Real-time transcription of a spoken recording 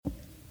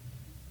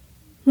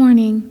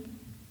Warning: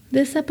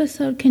 this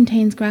episode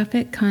contains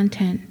graphic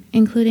content,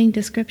 including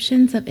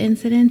descriptions of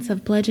incidents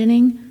of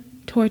bludgeoning,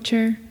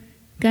 torture,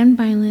 gun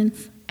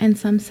violence, and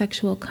some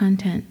sexual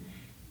content,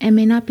 and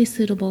may not be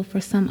suitable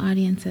for some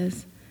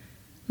audiences.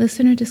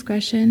 Listener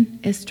discretion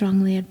is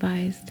strongly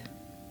advised.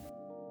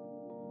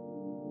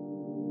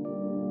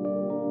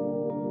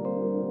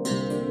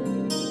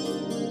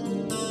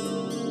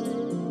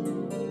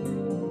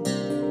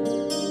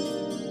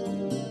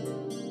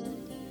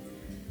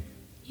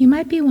 You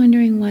might be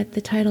wondering what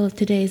the title of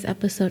today's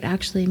episode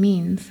actually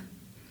means.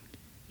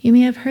 You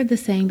may have heard the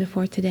saying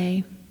before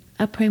today,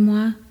 après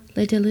moi,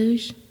 le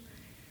déluge.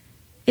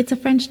 It's a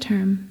French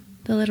term,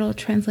 the literal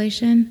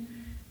translation,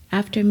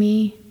 after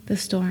me, the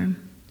storm.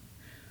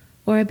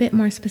 Or a bit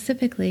more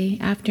specifically,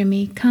 after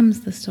me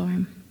comes the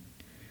storm.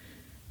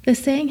 The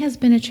saying has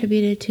been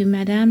attributed to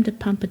Madame de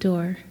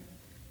Pompadour,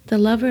 the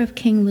lover of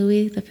King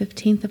Louis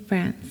XV of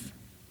France.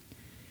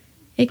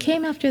 It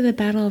came after the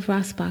Battle of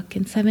Rossbach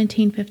in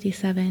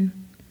 1757,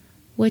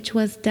 which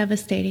was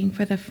devastating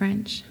for the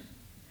French.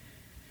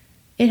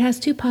 It has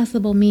two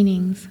possible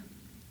meanings.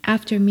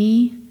 After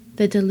me,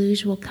 the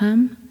deluge will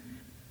come,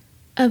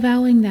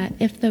 avowing that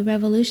if the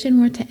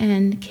revolution were to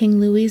end King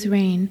Louis's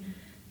reign,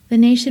 the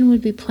nation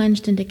would be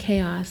plunged into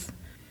chaos.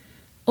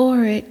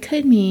 Or it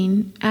could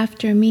mean,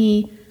 after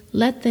me,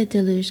 let the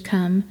deluge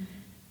come,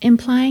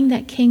 implying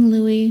that King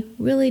Louis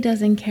really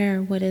doesn't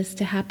care what is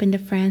to happen to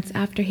France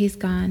after he's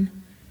gone.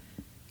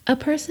 A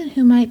person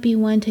who might be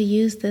one to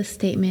use this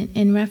statement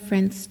in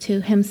reference to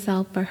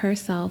himself or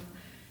herself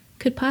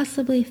could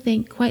possibly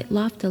think quite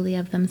loftily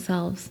of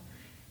themselves,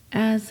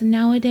 as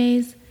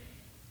nowadays,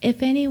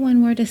 if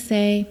anyone were to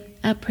say,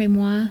 après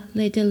moi,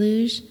 le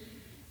déluge,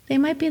 they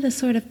might be the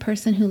sort of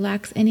person who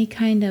lacks any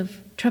kind of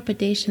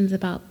trepidations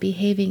about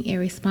behaving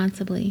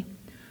irresponsibly,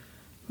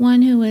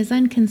 one who is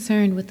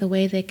unconcerned with the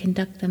way they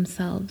conduct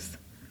themselves,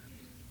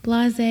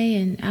 blasé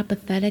and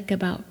apathetic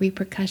about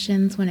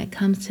repercussions when it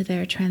comes to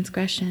their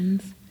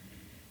transgressions.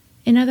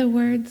 In other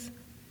words,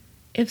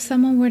 if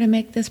someone were to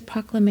make this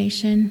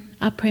proclamation,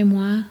 après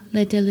moi,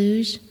 le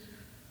déluge,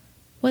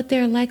 what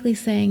they're likely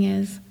saying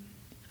is,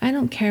 I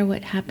don't care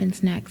what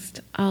happens next,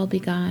 I'll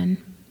be gone.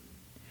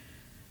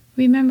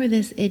 Remember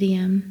this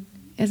idiom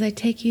as I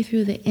take you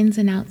through the ins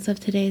and outs of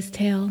today's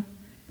tale.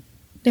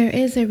 There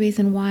is a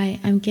reason why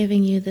I'm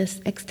giving you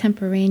this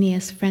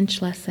extemporaneous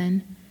French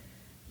lesson.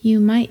 You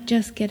might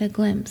just get a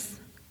glimpse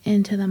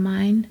into the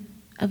mind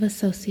of a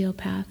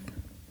sociopath.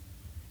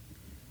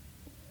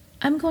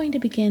 I'm going to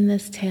begin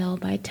this tale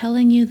by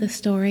telling you the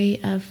story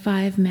of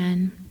 5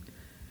 men,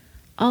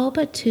 all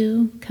but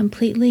 2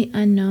 completely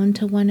unknown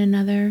to one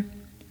another,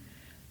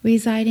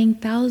 residing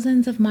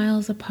thousands of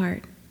miles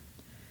apart,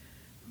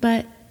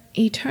 but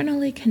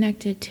eternally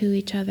connected to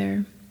each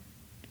other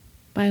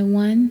by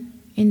one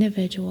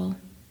individual.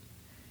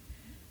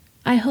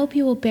 I hope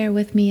you will bear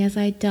with me as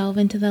I delve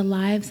into the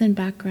lives and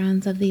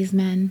backgrounds of these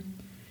men,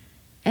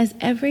 as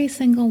every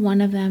single one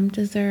of them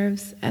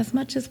deserves, as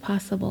much as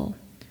possible,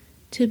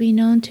 to be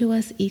known to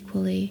us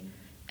equally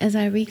as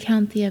I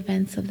recount the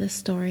events of this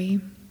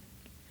story.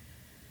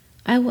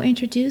 I will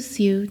introduce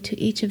you to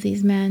each of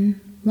these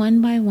men, one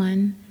by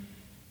one,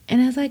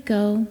 and as I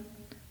go,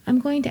 I'm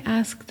going to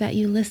ask that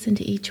you listen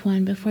to each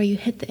one before you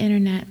hit the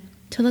internet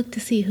to look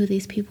to see who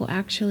these people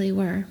actually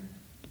were.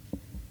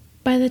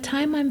 By the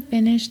time I'm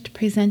finished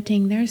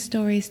presenting their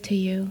stories to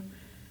you,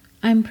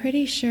 I'm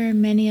pretty sure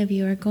many of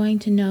you are going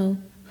to know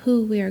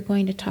who we are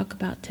going to talk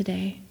about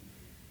today.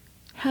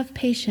 Have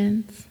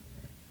patience.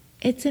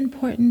 It's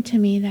important to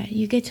me that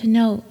you get to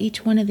know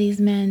each one of these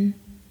men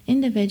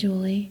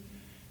individually,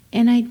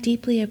 and I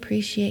deeply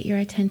appreciate your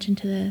attention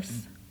to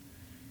this.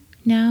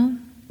 Now,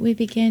 we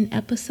begin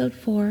episode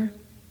 4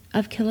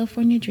 of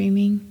California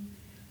Dreaming,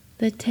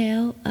 the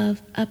tale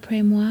of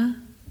Après moi,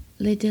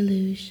 le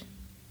déluge.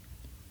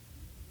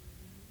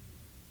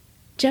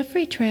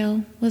 Jeffrey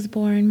Trail was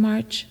born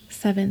March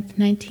 7,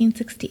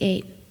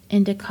 1968,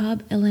 in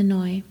DeKalb,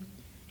 Illinois,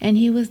 and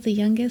he was the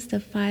youngest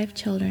of 5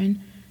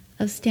 children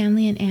of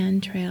Stanley and Ann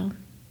Trail.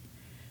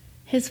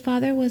 His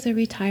father was a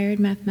retired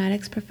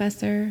mathematics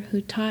professor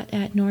who taught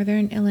at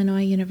Northern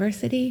Illinois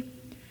University,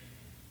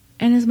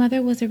 and his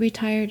mother was a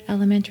retired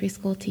elementary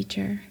school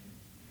teacher.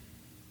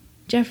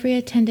 Jeffrey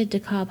attended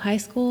DeKalb High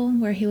School,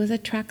 where he was a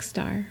track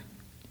star.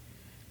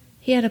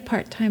 He had a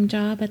part-time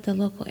job at the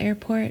local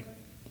airport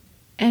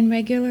and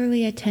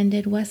regularly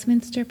attended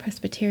Westminster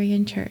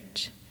Presbyterian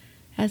Church,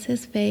 as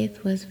his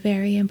faith was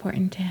very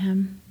important to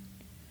him.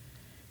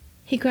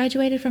 He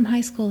graduated from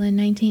high school in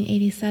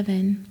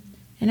 1987,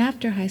 and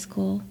after high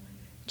school,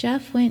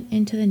 Jeff went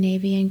into the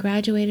Navy and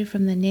graduated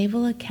from the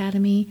Naval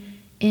Academy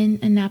in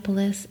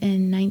Annapolis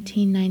in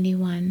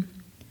 1991.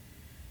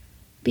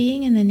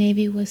 Being in the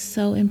Navy was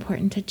so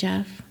important to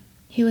Jeff.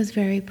 He was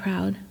very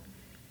proud.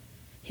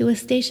 He was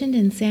stationed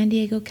in San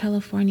Diego,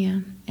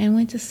 California, and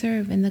went to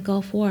serve in the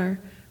Gulf War,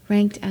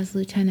 ranked as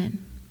lieutenant.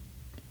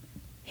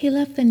 He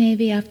left the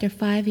Navy after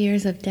 5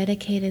 years of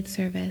dedicated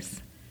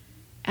service.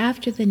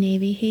 After the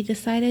Navy, he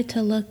decided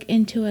to look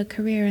into a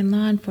career in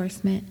law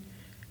enforcement,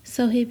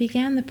 So he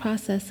began the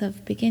process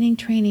of beginning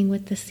training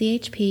with the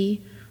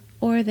CHP,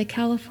 or the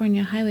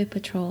California Highway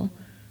Patrol,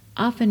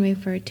 often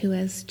referred to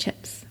as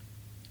CHIPS.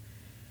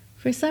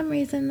 For some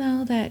reason,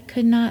 though, that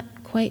could not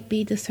quite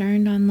be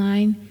discerned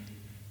online,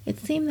 it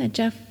seemed that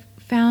Jeff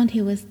found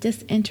he was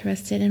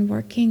disinterested in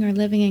working or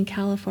living in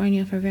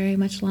California for very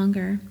much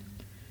longer.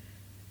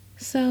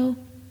 So,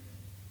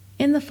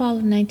 in the fall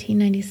of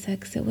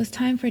 1996, it was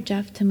time for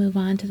Jeff to move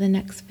on to the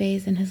next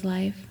phase in his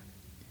life.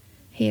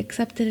 He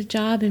accepted a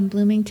job in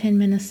Bloomington,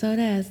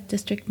 Minnesota as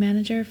district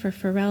manager for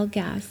Farrell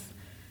Gas,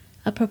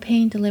 a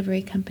propane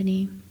delivery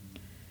company.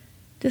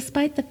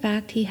 Despite the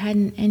fact he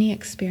hadn't any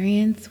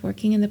experience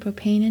working in the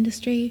propane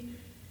industry,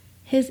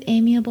 his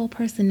amiable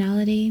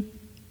personality,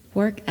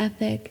 work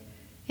ethic,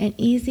 and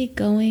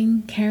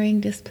easygoing,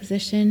 caring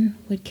disposition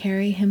would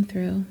carry him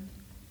through.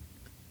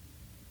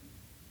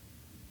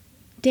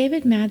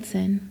 David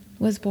Madsen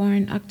was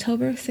born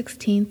October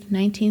 16,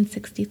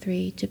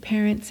 1963, to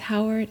parents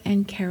Howard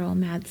and Carol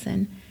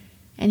Madsen,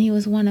 and he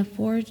was one of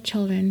 4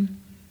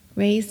 children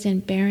raised in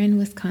Barron,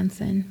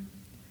 Wisconsin.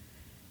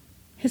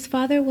 His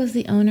father was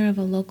the owner of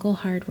a local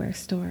hardware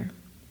store.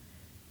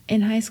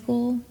 In high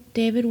school,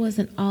 David was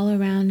an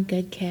all-around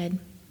good kid.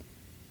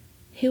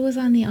 He was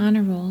on the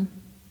honor roll.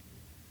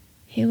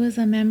 He was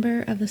a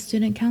member of the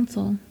student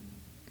council.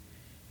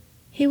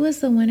 He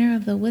was the winner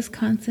of the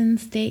Wisconsin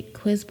State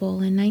Quiz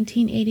Bowl in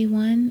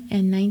 1981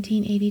 and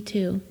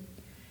 1982,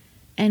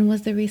 and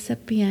was the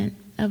recipient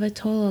of a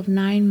total of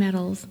 9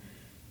 medals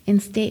in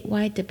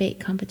statewide debate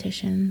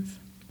competitions.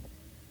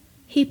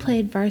 He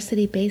played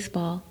varsity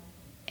baseball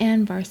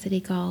and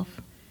varsity golf.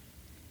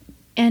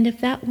 And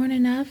if that weren't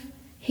enough,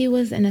 he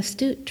was an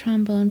astute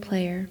trombone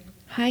player,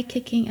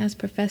 high-kicking as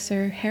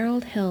Professor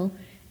Harold Hill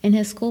in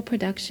his school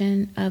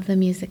production of The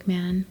Music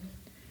Man.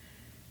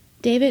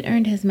 David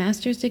earned his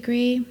master's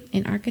degree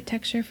in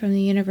architecture from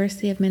the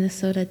University of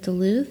Minnesota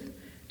Duluth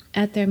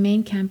at their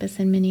main campus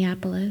in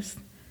Minneapolis.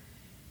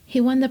 He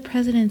won the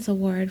President's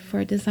Award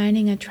for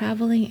designing a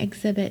traveling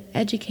exhibit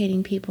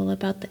educating people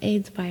about the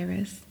AIDS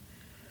virus.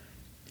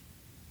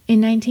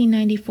 In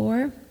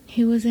 1994,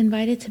 he was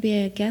invited to be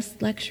a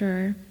guest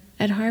lecturer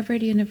at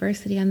Harvard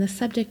University on the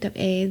subject of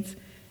AIDS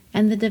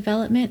and the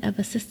development of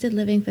assisted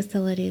living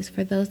facilities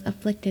for those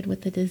afflicted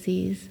with the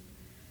disease.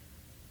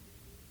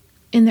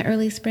 In the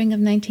early spring of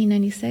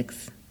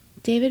 1996,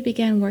 David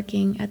began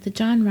working at the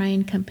John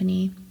Ryan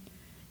Company,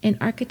 an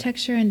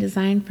architecture and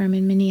design firm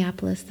in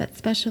Minneapolis that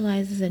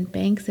specializes in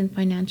banks and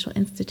financial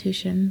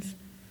institutions.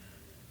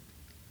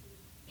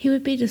 He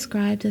would be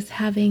described as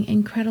having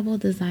incredible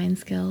design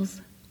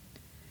skills.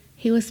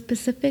 He was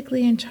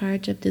specifically in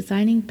charge of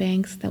designing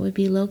banks that would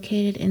be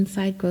located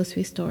inside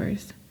grocery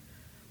stores.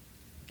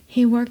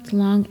 He worked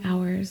long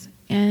hours,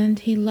 and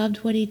he loved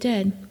what he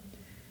did.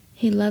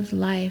 He loved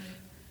life.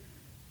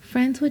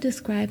 Friends would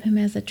describe him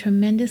as a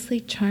tremendously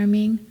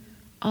charming,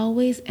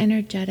 always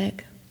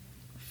energetic,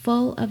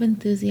 full of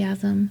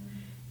enthusiasm,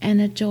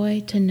 and a joy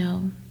to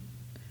know.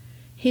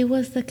 He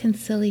was the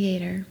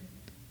conciliator,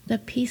 the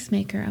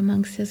peacemaker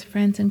amongst his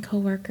friends and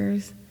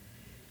coworkers.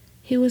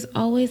 He was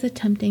always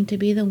attempting to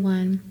be the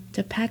one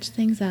to patch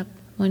things up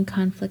when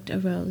conflict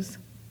arose.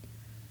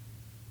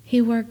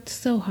 He worked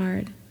so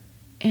hard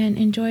and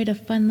enjoyed a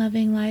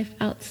fun-loving life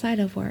outside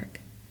of work.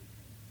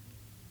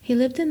 He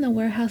lived in the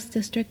warehouse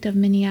district of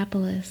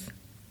Minneapolis.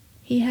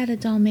 He had a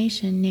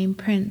Dalmatian named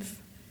Prince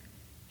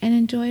and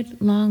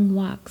enjoyed long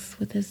walks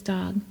with his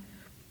dog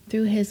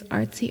through his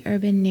artsy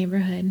urban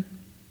neighborhood.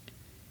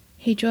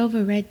 He drove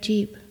a red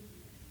Jeep.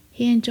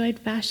 He enjoyed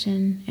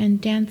fashion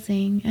and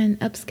dancing and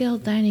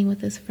upscale dining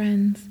with his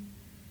friends.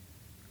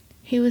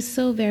 He was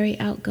so very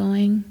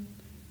outgoing,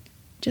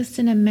 just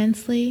an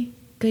immensely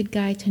good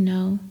guy to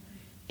know,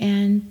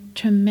 and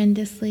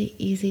tremendously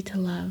easy to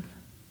love.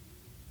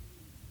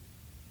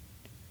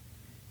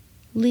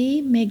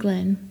 Lee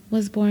Miglin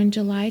was born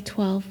July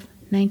 12,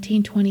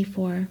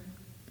 1924.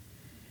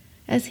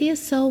 As he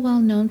is so well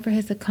known for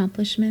his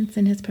accomplishments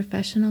in his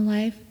professional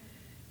life,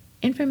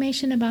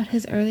 information about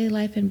his early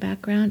life and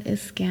background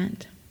is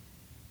scant.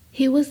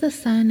 He was the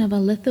son of a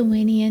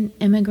Lithuanian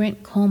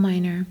immigrant coal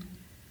miner,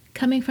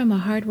 coming from a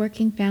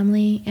hard-working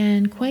family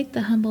and quite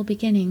the humble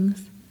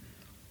beginnings.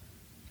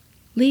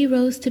 Lee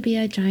rose to be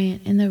a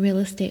giant in the real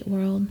estate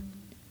world.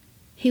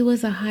 He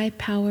was a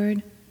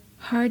high-powered,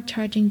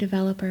 hard-charging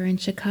developer in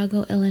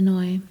Chicago,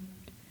 Illinois.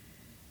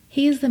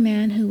 He is the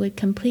man who would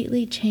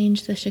completely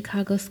change the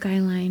Chicago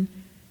skyline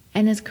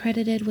and is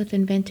credited with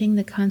inventing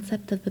the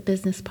concept of the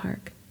business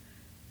park,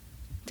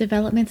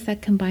 developments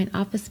that combine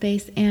office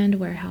space and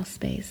warehouse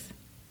space.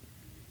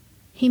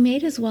 He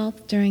made his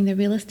wealth during the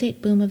real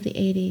estate boom of the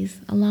 80s,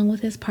 along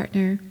with his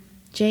partner,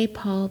 J.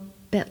 Paul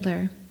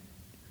Bettler.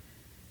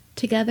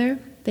 Together,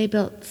 they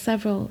built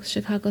several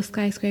Chicago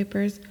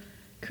skyscrapers,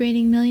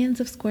 creating millions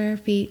of square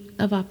feet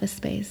of office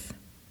space.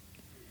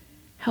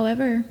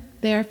 However,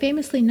 they are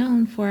famously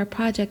known for a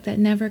project that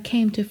never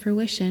came to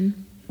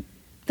fruition,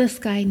 the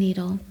Sky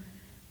Needle,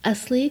 a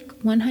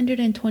sleek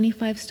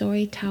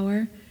 125-story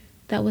tower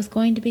that was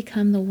going to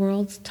become the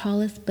world's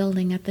tallest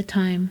building at the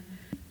time.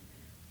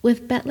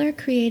 With Bettler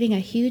creating a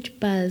huge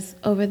buzz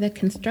over the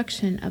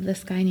construction of the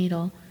Sky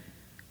Needle,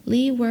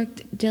 Lee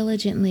worked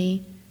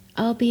diligently,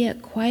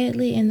 albeit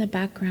quietly in the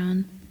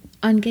background,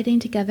 on getting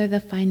together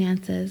the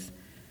finances,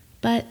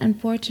 but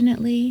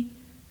unfortunately,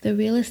 the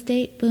real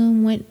estate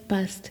boom went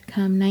bust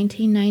come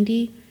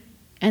 1990,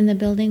 and the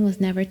building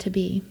was never to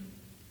be.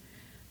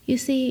 You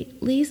see,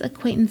 Lee's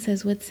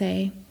acquaintances would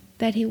say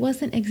that he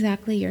wasn't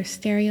exactly your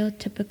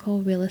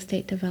stereotypical real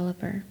estate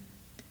developer.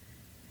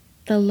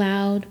 The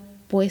loud,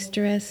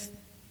 boisterous,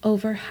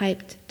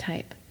 overhyped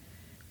type.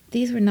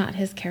 These were not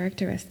his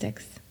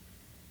characteristics.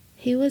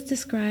 He was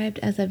described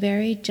as a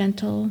very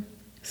gentle,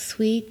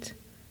 sweet,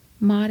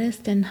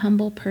 modest, and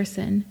humble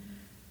person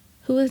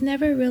who was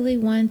never really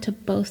one to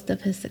boast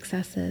of his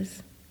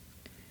successes.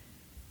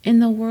 In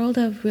the world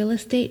of real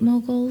estate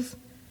moguls,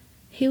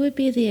 he would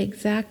be the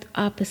exact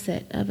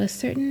opposite of a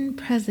certain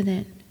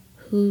president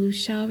who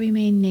shall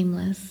remain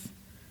nameless.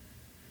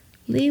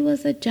 Lee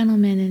was a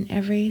gentleman in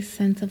every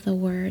sense of the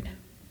word.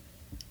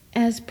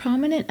 As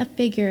prominent a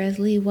figure as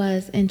Lee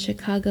was in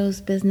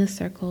Chicago's business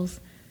circles,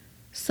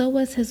 so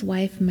was his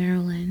wife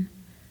Marilyn.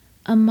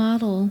 A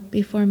model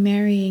before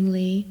marrying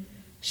Lee,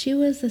 she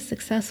was a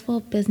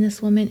successful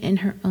businesswoman in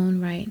her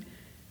own right,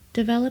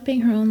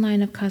 developing her own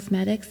line of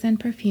cosmetics and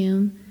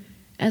perfume,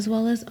 as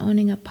well as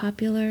owning a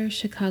popular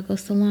Chicago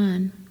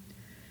salon.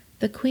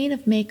 The Queen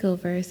of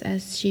Makeovers,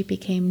 as she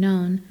became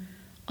known,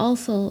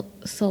 also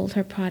sold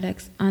her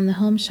products on the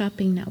home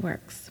shopping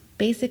networks,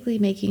 basically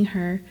making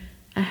her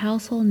a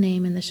household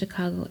name in the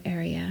Chicago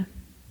area.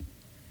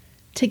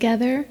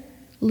 Together,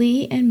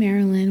 Lee and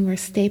Marilyn were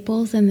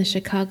staples in the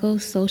Chicago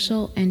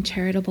social and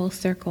charitable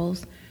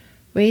circles,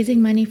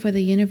 raising money for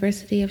the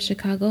University of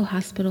Chicago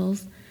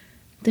hospitals,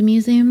 the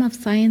Museum of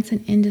Science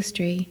and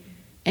Industry,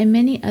 and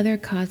many other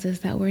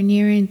causes that were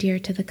near and dear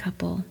to the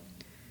couple.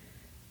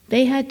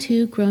 They had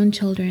 2 grown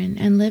children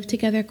and lived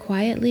together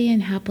quietly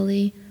and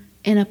happily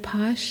in a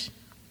posh,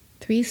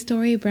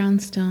 3-story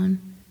brownstone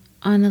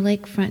on a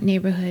lakefront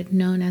neighborhood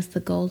known as the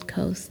Gold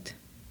Coast.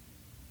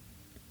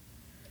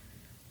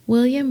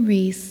 William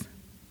Reese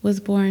was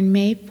born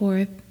May 4,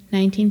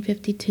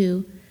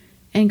 1952,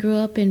 and grew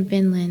up in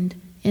Vinland,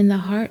 in the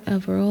heart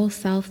of rural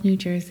South New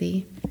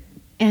Jersey,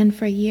 and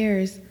for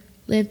years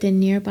lived in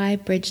nearby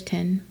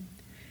Bridgeton.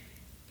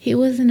 He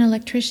was an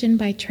electrician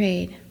by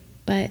trade,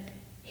 but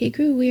he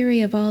grew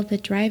weary of all the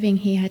driving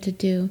he had to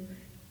do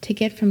to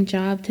get from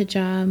job to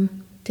job,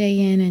 day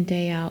in and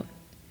day out.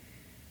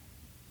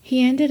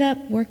 He ended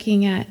up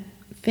working at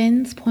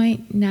Finns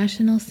Point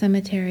National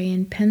Cemetery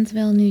in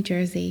Pennsville, New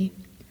Jersey.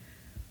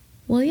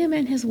 William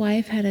and his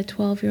wife had a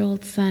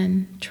 12-year-old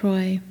son,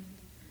 Troy.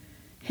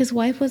 His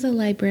wife was a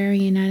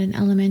librarian at an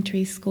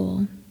elementary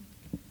school.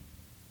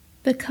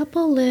 The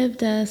couple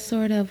lived a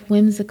sort of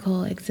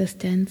whimsical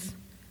existence.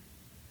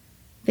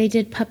 They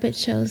did puppet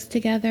shows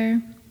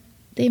together.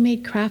 They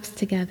made crafts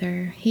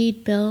together.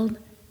 He'd build,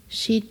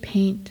 she'd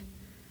paint.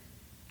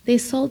 They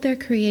sold their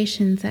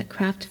creations at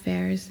craft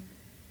fairs.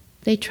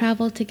 They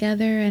traveled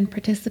together and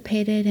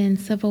participated in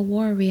Civil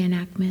War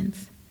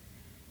reenactments.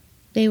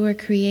 They were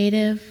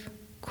creative,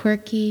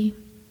 quirky,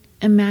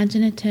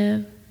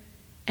 imaginative,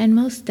 and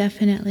most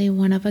definitely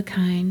one of a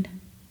kind.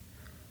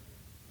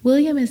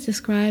 William is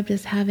described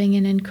as having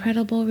an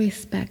incredible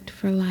respect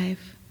for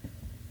life,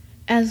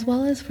 as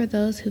well as for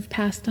those who've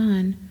passed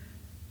on,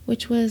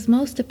 which was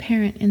most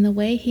apparent in the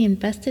way he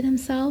invested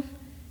himself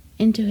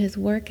into his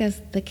work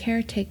as the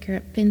caretaker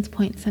at Finns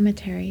Point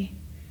Cemetery.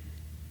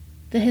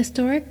 The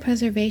historic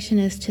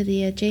preservationist to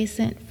the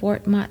adjacent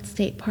Fort Mott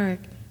State Park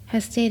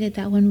has stated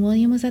that when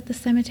William was at the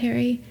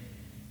cemetery,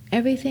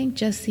 everything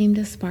just seemed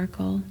to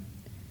sparkle.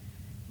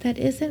 That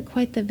isn't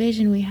quite the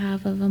vision we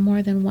have of a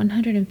more than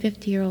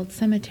 150-year-old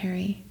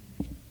cemetery.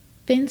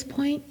 Finns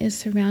Point is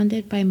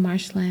surrounded by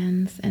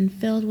marshlands and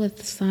filled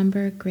with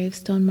somber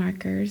gravestone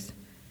markers.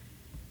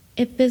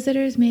 If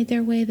visitors made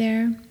their way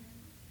there,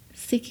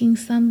 seeking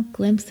some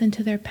glimpse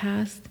into their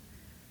past,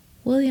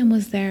 William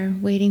was there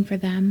waiting for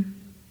them.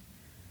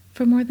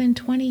 For more than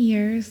 20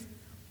 years,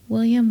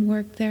 William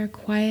worked there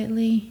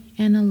quietly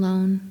and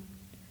alone.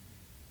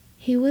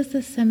 He was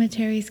the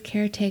cemetery's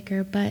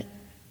caretaker, but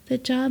the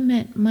job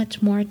meant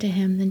much more to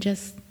him than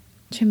just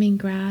trimming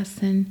grass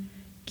and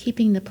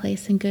keeping the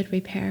place in good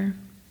repair.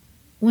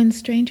 When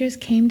strangers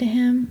came to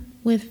him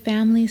with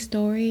family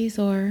stories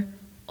or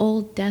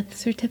old death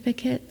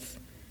certificates,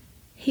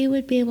 he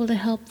would be able to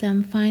help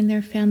them find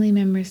their family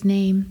member's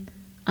name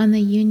on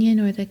the Union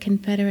or the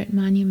Confederate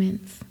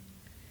monuments.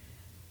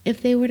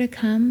 If they were to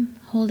come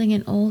holding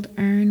an old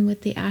urn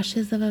with the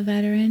ashes of a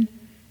veteran,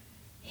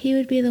 he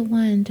would be the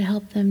one to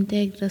help them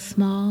dig the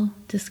small,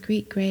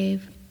 discreet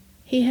grave.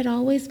 He had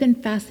always been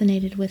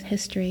fascinated with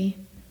history.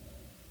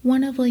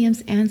 One of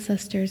William's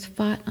ancestors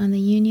fought on the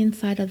Union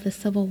side of the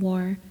Civil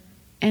War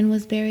and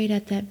was buried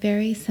at that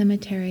very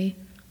cemetery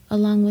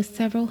along with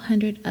several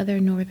hundred other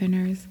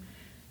Northerners,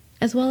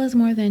 as well as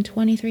more than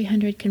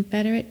 2,300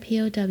 Confederate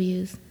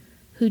POWs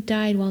who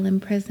died while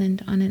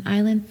imprisoned on an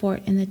island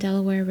fort in the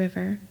Delaware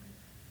River.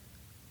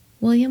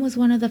 William was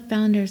one of the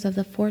founders of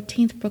the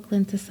 14th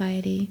Brooklyn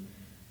Society,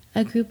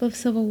 a group of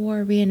Civil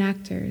War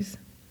reenactors.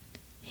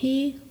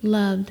 He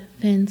loved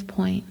Finn's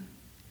Point.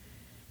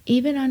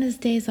 Even on his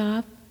days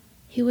off,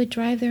 he would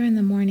drive there in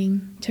the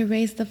morning to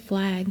raise the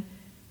flag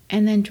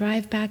and then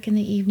drive back in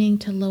the evening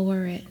to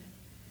lower it.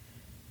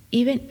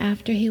 Even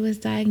after he was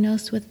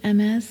diagnosed with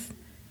MS,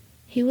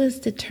 he was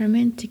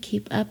determined to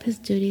keep up his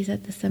duties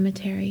at the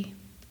cemetery.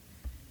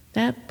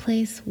 That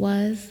place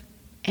was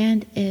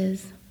and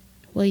is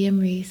William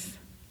Reese.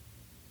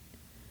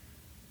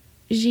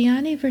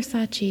 Gianni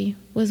Versace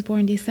was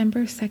born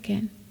December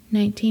 2nd,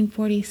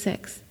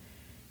 1946,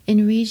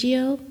 in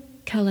Reggio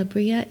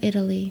Calabria,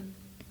 Italy.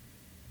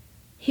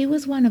 He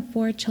was one of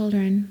 4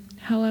 children.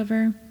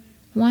 However,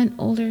 one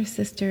older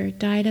sister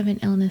died of an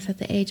illness at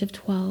the age of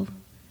 12.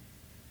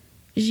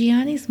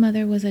 Gianni's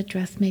mother was a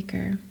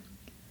dressmaker,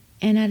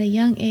 and at a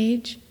young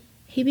age,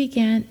 he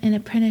began an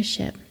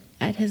apprenticeship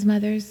at his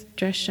mother's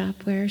dress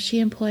shop where she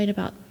employed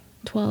about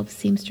 12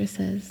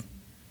 seamstresses.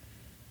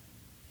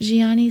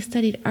 Gianni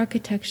studied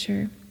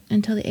architecture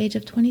until the age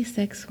of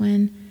 26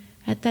 when,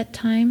 at that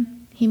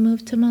time, he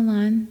moved to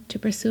Milan to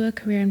pursue a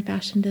career in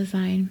fashion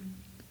design.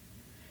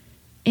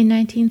 In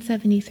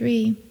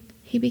 1973,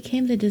 he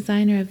became the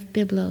designer of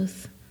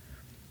Byblos,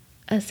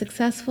 a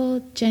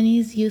successful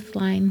Jenny's youth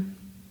line,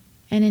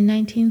 and in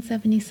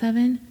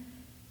 1977,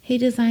 he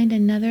designed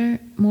another,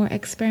 more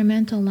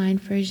experimental line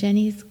for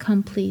Jenny's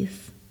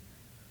Complice.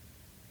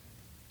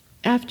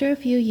 After a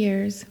few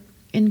years,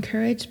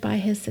 encouraged by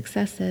his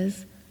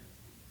successes,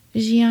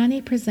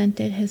 Gianni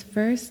presented his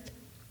first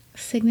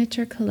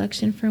signature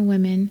collection for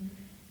women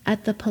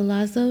at the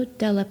Palazzo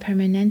della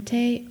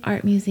Permanente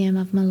Art Museum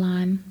of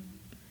Milan.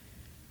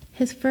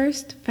 His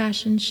first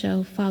fashion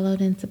show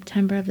followed in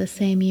September of the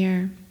same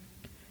year.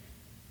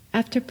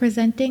 After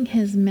presenting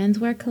his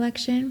menswear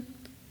collection,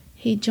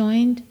 he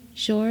joined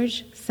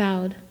Georges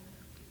Saud.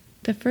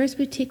 The first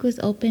boutique was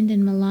opened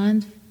in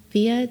Milan's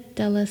Via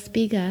della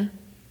Spiga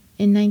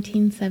in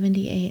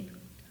 1978.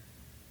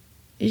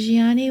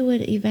 Gianni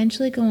would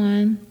eventually go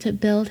on to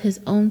build his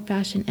own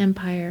fashion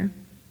empire,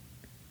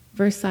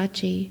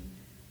 Versace,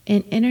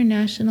 an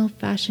international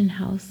fashion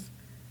house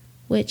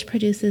which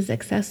produces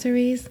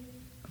accessories,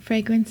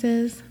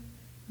 fragrances,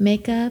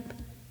 makeup,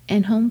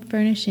 and home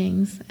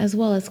furnishings, as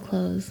well as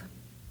clothes.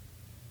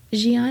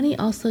 Gianni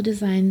also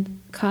designed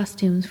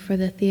costumes for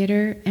the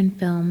theater and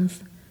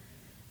films.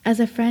 As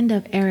a friend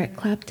of Eric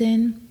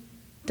Clapton,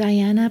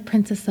 Diana,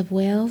 Princess of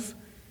Wales,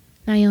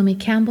 Naomi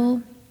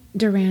Campbell,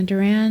 Duran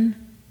Duran,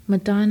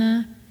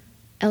 Madonna,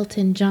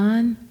 Elton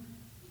John,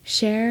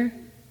 Cher,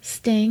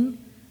 Sting,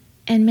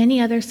 and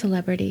many other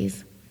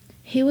celebrities,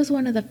 he was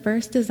one of the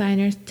first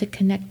designers to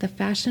connect the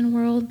fashion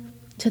world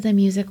to the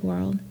music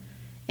world,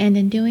 and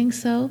in doing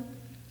so,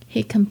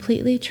 he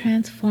completely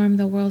transformed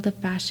the world of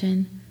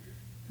fashion,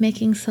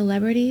 making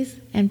celebrities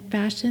and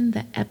fashion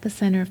the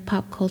epicenter of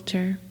pop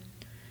culture.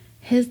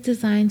 His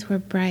designs were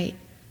bright.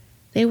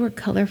 They were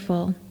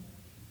colorful.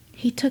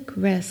 He took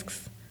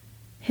risks.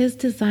 His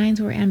designs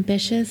were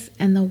ambitious,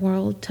 and the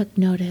world took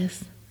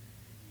notice.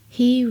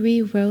 He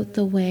rewrote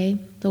the way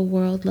the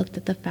world looked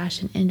at the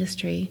fashion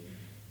industry,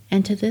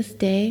 and to this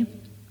day,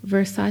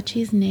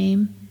 Versace's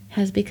name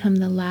has become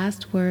the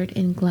last word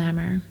in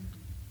glamour.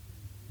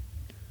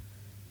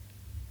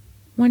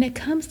 When it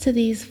comes to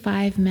these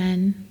 5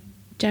 men,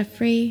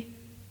 Jeffrey,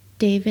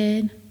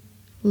 David,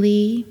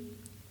 Lee,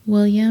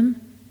 William,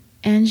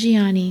 and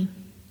Gianni,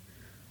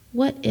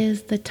 what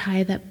is the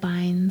tie that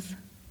binds?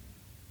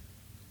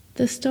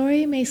 The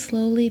story may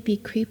slowly be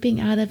creeping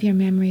out of your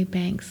memory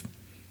banks,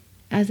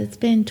 as it's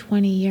been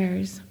 20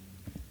 years.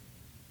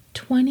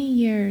 20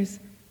 years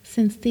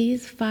since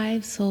these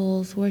 5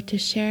 souls were to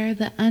share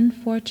the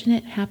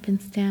unfortunate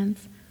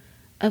happenstance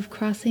of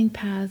crossing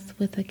paths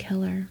with a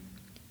killer.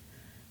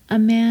 A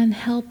man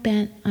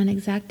hell-bent on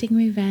exacting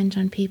revenge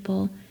on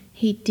people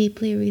he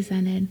deeply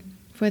resented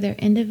for their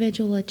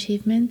individual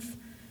achievements,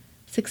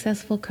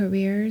 successful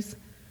careers,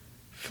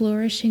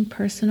 flourishing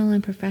personal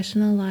and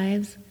professional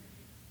lives,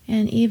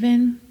 and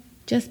even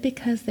just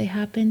because they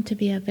happened to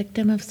be a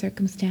victim of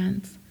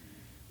circumstance,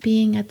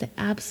 being at the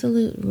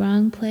absolute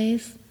wrong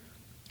place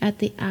at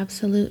the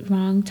absolute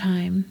wrong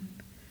time.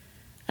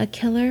 A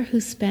killer who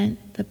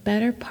spent the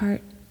better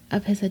part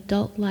of his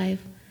adult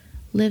life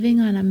living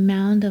on a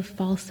mound of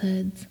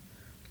falsehoods,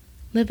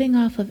 living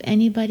off of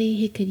anybody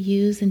he could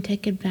use and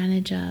take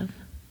advantage of.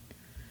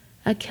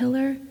 A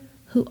killer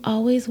who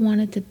always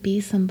wanted to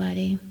be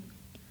somebody,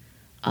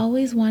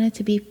 always wanted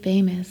to be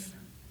famous,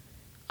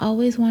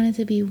 always wanted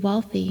to be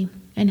wealthy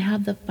and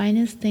have the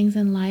finest things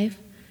in life,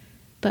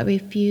 but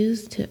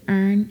refused to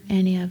earn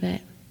any of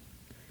it.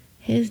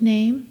 His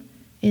name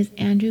is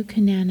Andrew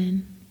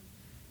Cunanan,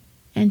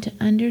 and to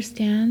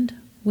understand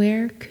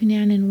where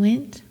Cunanan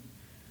went,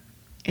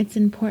 it's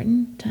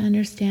important to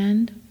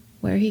understand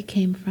where he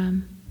came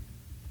from.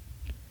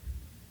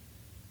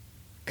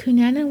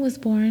 Cunanan was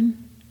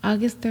born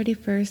August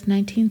 31st,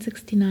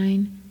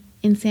 1969,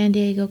 in San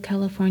Diego,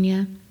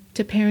 California,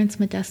 to parents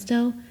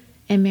Modesto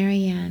and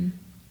Mary Ann.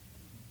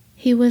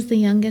 He was the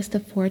youngest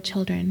of 4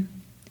 children.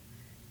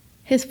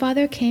 His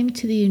father came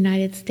to the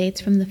United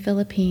States from the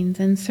Philippines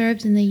and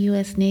served in the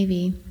U.S.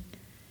 Navy,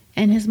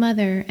 and his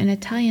mother, an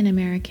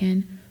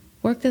Italian-American,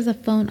 worked as a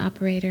phone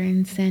operator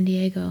in San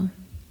Diego.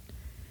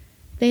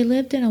 They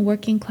lived in a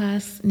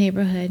working-class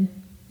neighborhood,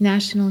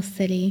 National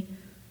City,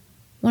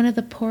 one of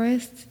the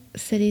poorest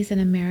cities in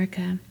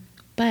America,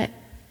 but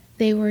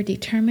they were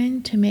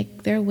determined to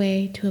make their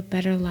way to a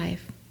better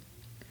life.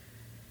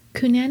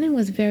 Cunanan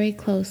was very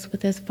close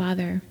with his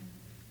father,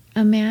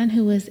 a man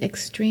who was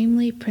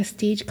extremely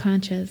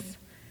prestige-conscious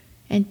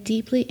and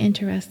deeply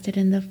interested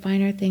in the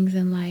finer things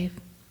in life.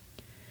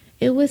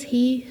 It was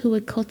he who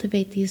would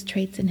cultivate these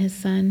traits in his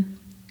son.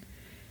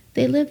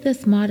 They lived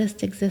this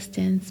modest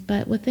existence,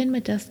 but within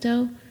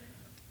Modesto,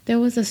 there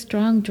was a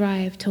strong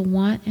drive to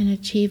want and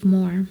achieve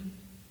more.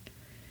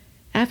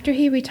 After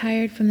he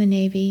retired from the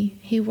Navy,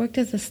 he worked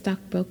as a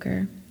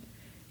stockbroker,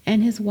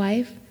 and his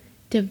wife,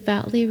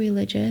 devoutly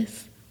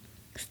religious,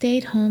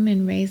 stayed home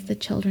and raised the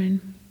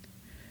children.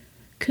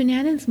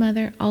 Cunanan's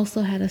mother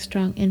also had a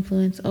strong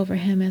influence over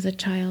him as a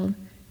child.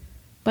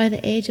 By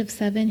the age of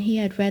 7, he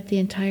had read the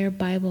entire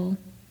Bible.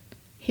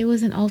 He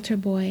was an altar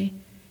boy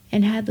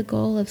and had the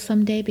goal of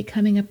someday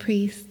becoming a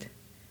priest.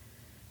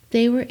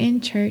 They were in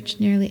church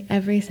nearly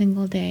every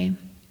single day.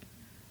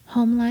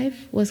 Home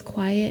life was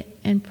quiet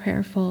and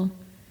prayerful,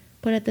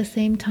 but at the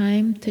same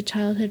time, to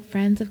childhood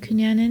friends of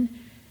Cunanan,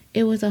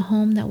 it was a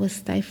home that was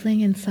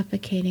stifling and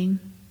suffocating.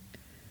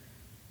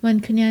 When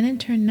Cunanan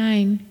turned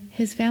 9,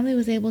 his family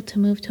was able to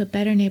move to a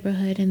better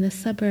neighborhood in the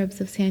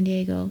suburbs of San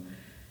Diego,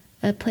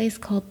 a place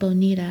called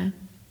Bonita.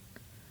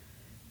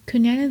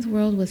 Cunanan's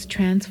world was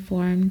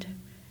transformed,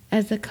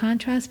 as the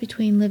contrast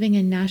between living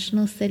in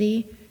National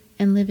City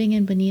and living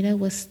in Bonita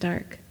was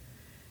stark.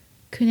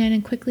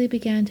 Cunanan quickly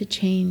began to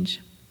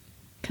change,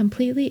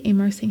 completely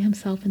immersing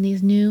himself in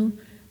these new,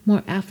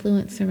 more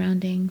affluent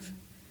surroundings.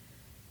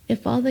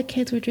 If all the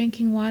kids were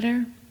drinking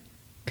water,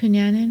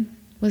 Cunanan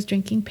was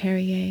drinking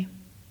Perrier.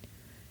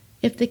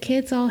 If the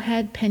kids all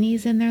had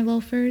pennies in their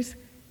loafers,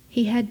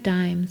 he had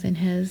dimes in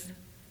his.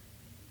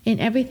 In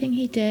everything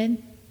he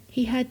did,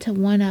 he had to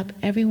one-up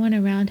everyone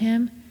around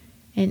him,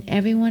 and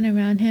everyone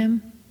around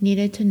him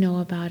needed to know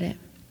about it.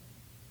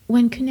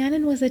 When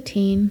Cunanan was a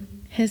teen,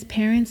 his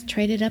parents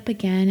traded up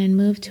again and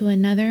moved to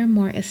another,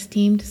 more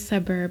esteemed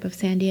suburb of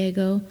San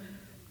Diego,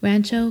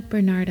 Rancho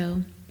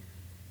Bernardo.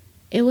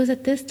 It was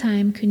at this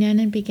time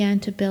Cunanan began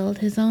to build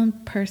his own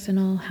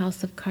personal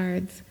house of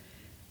cards.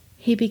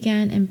 He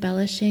began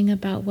embellishing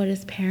about what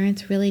his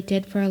parents really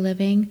did for a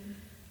living,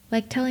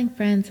 like telling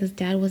friends his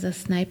dad was a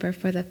sniper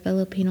for the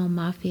Filipino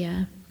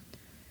mafia.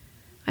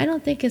 I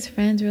don't think his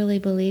friends really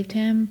believed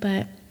him,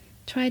 but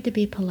tried to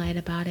be polite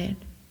about it.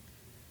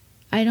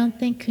 I don't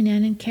think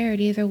Cunanan cared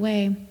either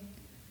way.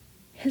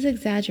 His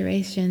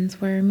exaggerations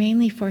were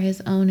mainly for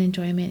his own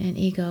enjoyment and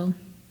ego.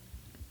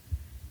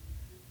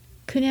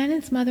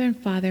 Cunanan's mother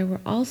and father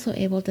were also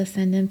able to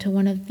send him to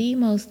one of the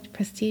most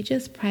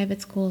prestigious private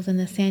schools in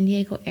the San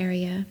Diego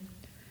area,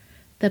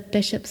 the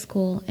Bishop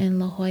School in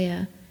La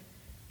Jolla,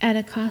 at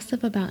a cost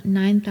of about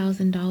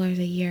 $9,000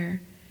 a year,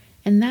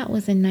 and that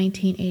was in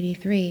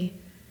 1983.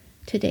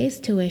 Today's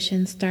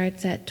tuition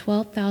starts at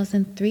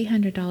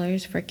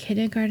 $12,300 for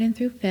kindergarten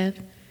through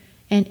 5th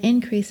and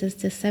increases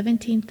to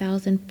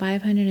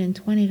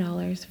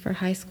 $17,520 for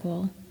high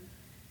school.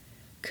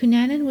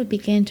 Cunanan would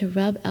begin to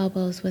rub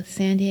elbows with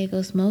San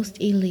Diego's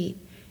most elite,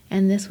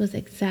 and this was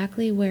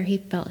exactly where he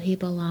felt he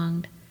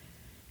belonged.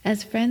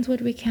 As friends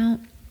would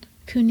recount,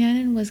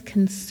 Cunanan was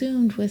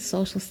consumed with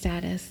social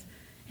status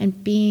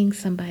and being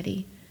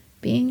somebody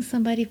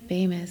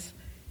famous.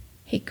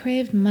 He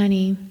craved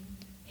money.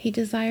 He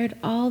desired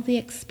all the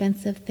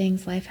expensive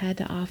things life had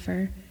to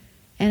offer,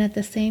 and at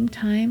the same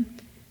time,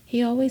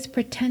 he always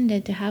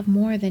pretended to have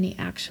more than he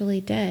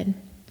actually did.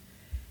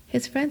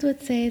 His friends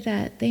would say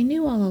that they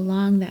knew all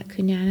along that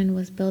Cunanan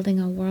was building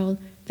a world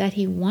that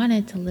he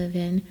wanted to live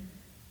in,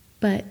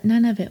 but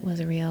none of it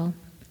was real.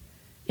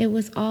 It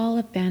was all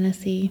a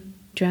fantasy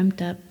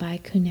dreamt up by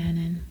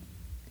Cunanan.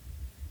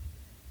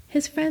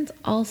 His friends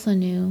also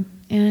knew,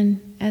 and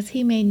as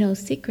he made no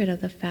secret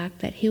of the fact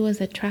that he was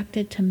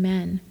attracted to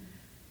men.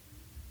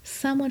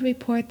 Some would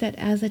report that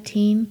as a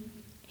teen,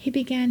 he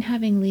began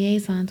having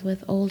liaisons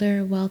with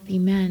older, wealthy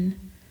men.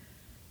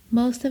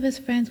 Most of his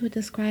friends would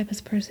describe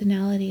his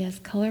personality as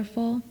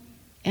colorful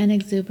and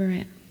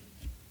exuberant.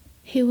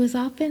 He was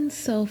often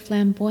so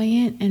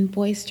flamboyant and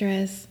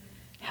boisterous.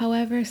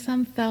 However,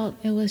 some felt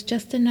it was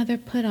just another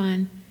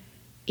put-on.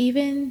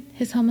 Even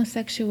his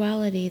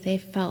homosexuality, they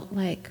felt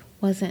like,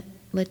 wasn't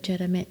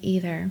legitimate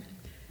either.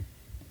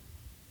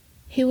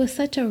 He was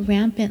such a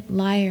rampant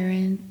liar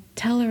and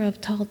teller of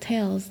tall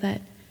tales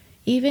that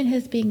even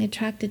his being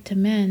attracted to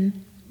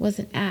men was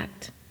an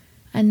act,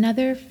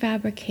 another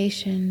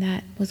fabrication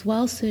that was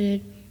well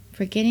suited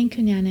for getting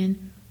Cunanan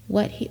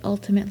what he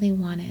ultimately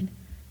wanted,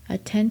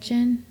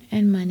 attention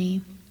and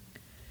money.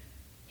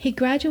 He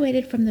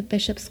graduated from the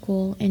Bishop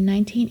School in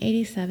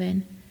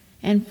 1987,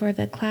 and for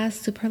the class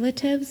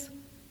superlatives,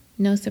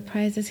 no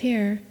surprises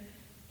here,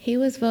 he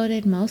was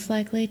voted most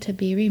likely to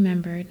be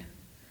remembered.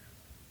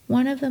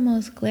 One of the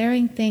most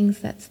glaring things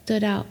that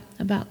stood out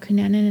about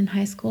Cunanan in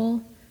high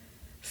school,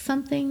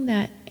 something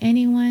that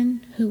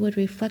anyone who would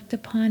reflect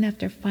upon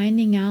after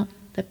finding out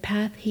the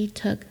path he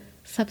took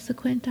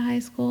subsequent to high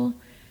school,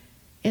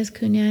 is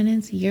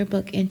Cunanan's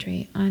yearbook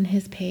entry on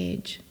his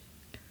page.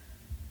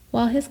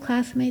 While his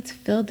classmates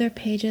filled their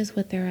pages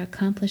with their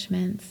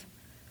accomplishments,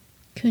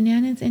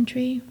 Cunanan's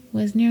entry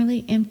was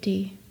nearly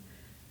empty,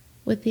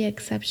 with the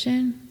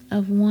exception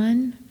of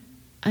one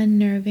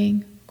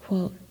unnerving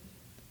quote: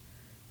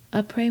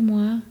 "Après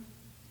moi,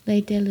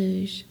 le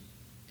déluge,"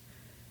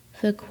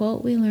 the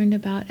quote we learned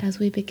about as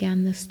we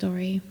began this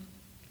story.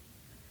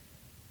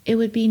 It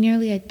would be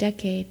nearly a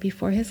decade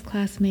before his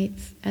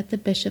classmates at the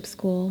Bishop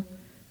School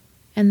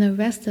and the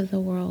rest of the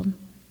world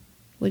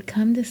would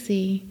come to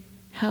see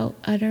how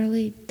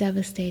utterly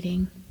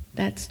devastating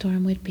that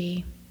storm would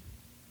be.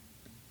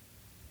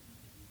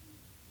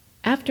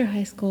 After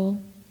high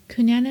school,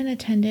 Cunanan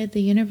attended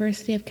the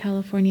University of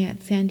California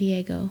at San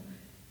Diego,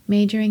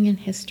 majoring in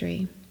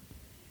history.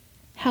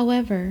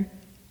 However,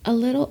 a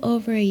little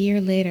over a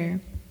year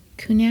later,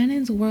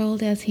 Cunanan's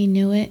world as he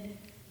knew it,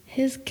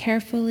 his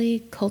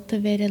carefully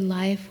cultivated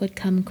life, would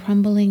come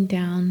crumbling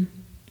down.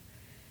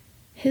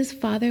 His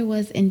father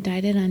was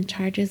indicted on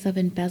charges of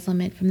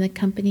embezzlement from the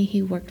company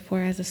he worked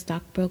for as a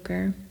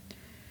stockbroker.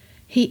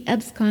 He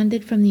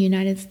absconded from the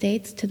United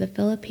States to the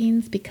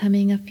Philippines,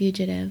 becoming a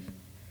fugitive.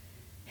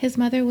 His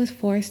mother was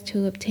forced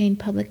to obtain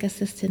public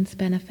assistance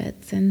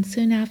benefits, and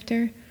soon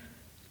after,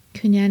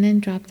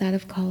 Cunanan dropped out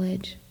of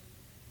college.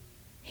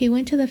 He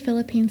went to the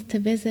Philippines to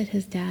visit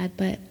his dad,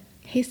 but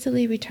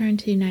hastily returned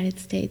to the United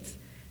States,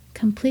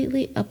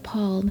 completely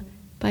appalled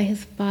by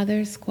his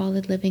father's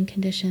squalid living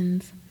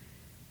conditions.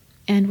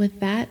 And with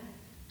that,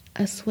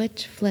 a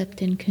switch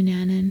flipped in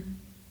Cunanan.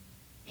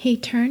 He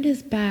turned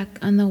his back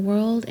on the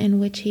world in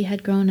which he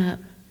had grown up,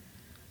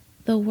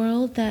 the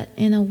world that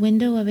in a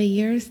window of a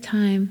year's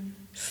time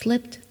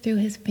slipped through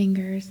his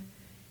fingers,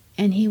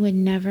 and he would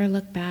never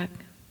look back.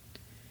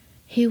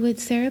 He would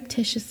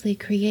surreptitiously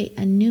create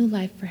a new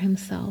life for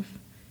himself,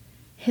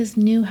 his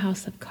new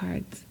house of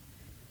cards.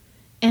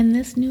 And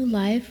this new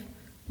life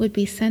would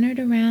be centered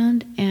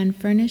around and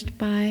furnished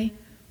by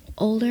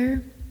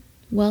older,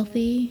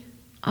 wealthy,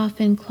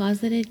 often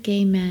closeted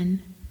gay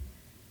men.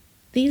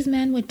 These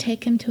men would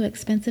take him to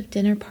expensive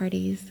dinner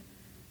parties.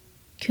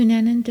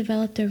 Cunanan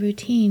developed a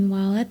routine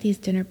while at these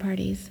dinner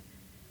parties.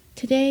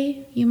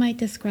 Today, you might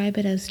describe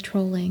it as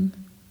trolling.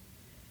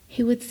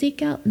 He would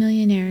seek out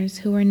millionaires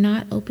who were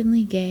not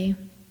openly gay.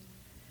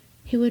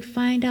 He would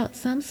find out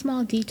some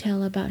small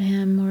detail about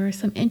him or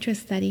some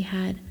interest that he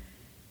had,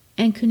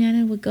 and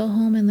Cunanan would go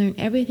home and learn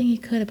everything he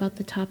could about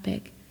the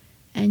topic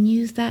and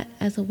use that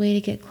as a way to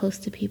get close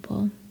to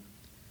people.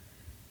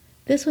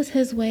 This was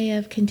his way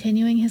of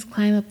continuing his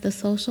climb up the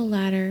social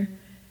ladder,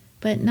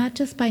 but not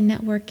just by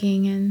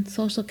networking and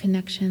social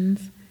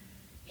connections.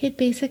 He had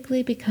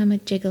basically become a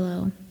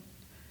gigolo.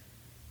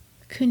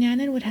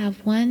 Cunanan would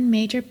have one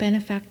major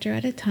benefactor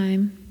at a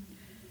time.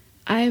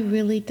 I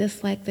really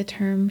dislike the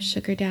term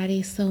sugar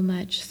daddy so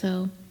much,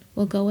 so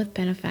we'll go with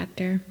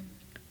benefactor.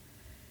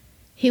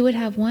 He would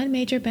have one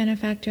major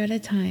benefactor at a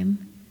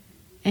time,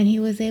 and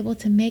he was able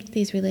to make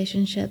these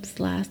relationships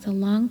last a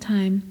long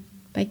time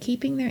by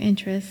keeping their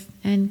interests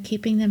and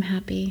keeping them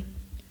happy.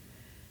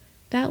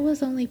 That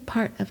was only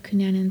part of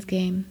Cunanan's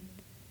game.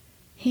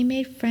 He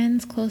made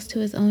friends close to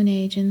his own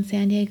age in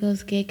San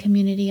Diego's gay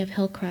community of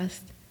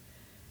Hillcrest.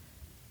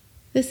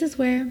 This is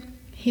where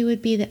he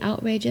would be the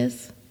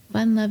outrageous,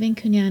 fun-loving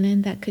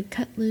Cunanan that could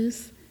cut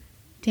loose,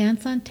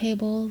 dance on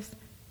tables,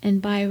 and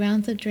buy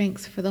rounds of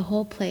drinks for the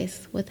whole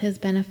place with his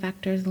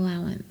benefactor's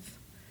allowance.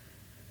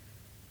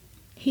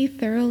 He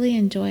thoroughly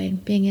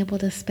enjoyed being able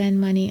to spend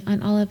money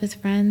on all of his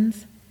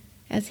friends,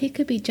 as he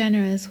could be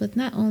generous with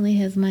not only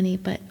his money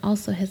but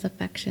also his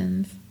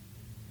affections.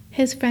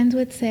 His friends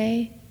would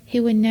say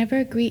he would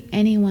never greet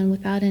anyone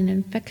without an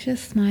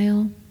infectious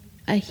smile,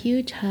 a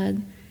huge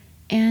hug,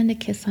 and a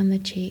kiss on the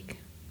cheek.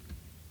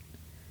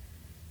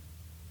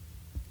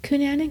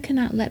 Cunanan could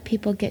not let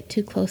people get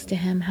too close to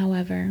him,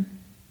 however.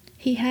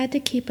 He had to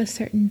keep a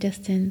certain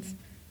distance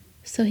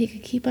so he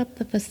could keep up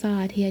the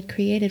facade he had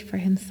created for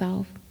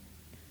himself.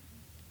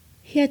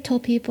 He had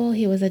told people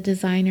he was a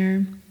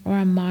designer or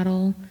a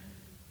model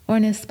or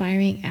an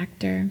aspiring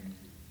actor.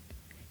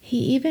 He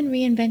even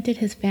reinvented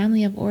his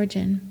family of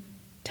origin,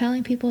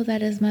 telling people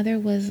that his mother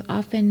was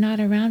often not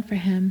around for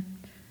him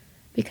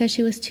because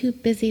she was too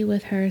busy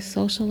with her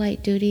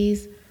socialite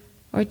duties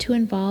or too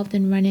involved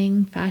in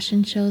running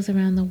fashion shows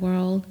around the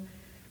world,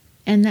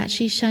 and that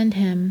she shunned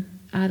him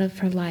out of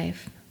her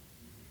life.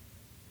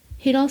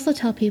 He'd also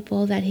tell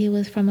people that he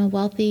was from a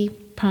wealthy,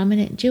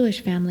 prominent Jewish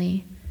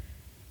family,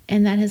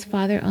 and that his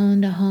father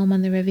owned a home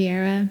on the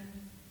Riviera.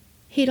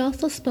 He'd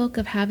also spoke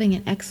of having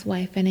an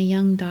ex-wife and a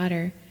young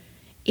daughter,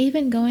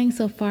 even going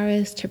so far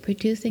as to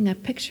producing a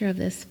picture of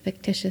this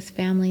fictitious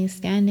family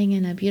standing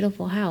in a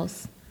beautiful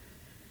house.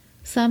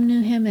 Some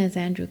knew him as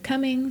Andrew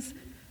Cummings,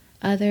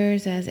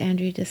 others as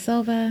Andrew De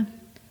Silva.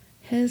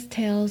 His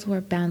tales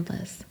were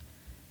boundless.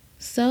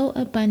 So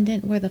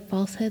abundant were the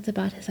falsehoods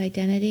about his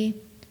identity,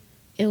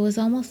 it was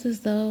almost as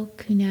though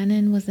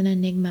Cunanan was an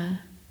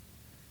enigma.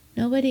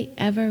 Nobody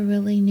ever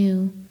really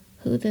knew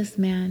who this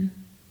man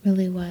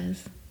really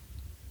was.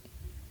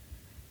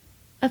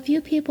 A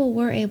few people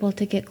were able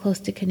to get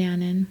close to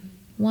Cunanan.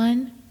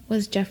 One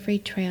was Jeffrey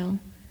Trail.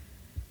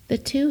 The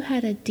two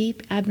had a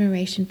deep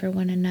admiration for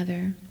one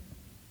another.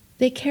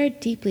 They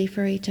cared deeply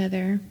for each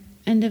other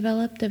and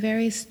developed a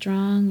very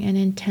strong and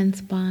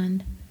intense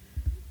bond.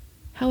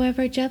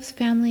 However, Jeff's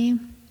family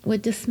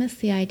would dismiss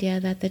the idea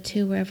that the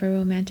two were ever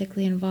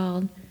romantically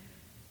involved.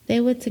 They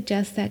would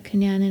suggest that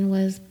Cunanan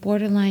was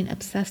borderline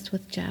obsessed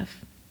with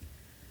Jeff.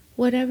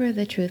 Whatever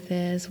the truth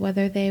is,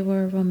 whether they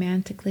were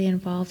romantically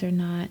involved or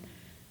not,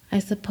 I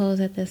suppose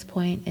at this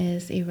point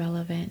is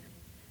irrelevant.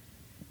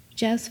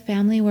 Jeff's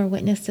family were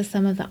witness to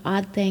some of the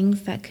odd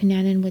things that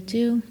Cunanan would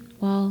do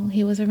while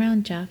he was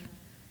around Jeff.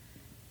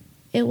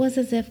 It was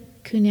as if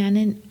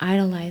Cunanan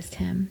idolized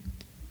him.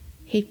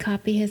 He'd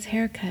copy his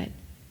haircut.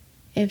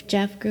 If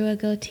Jeff grew a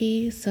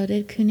goatee, so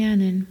did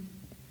Cunanan.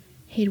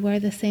 He'd wear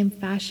the same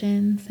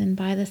fashions and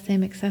buy the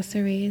same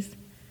accessories.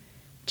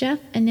 Jeff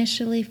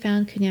initially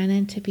found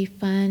Cunanan to be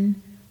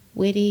fun,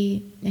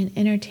 witty, and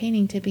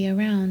entertaining to be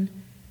around,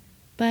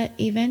 but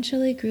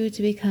eventually grew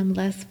to become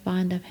less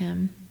fond of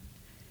him.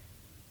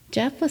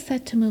 Jeff was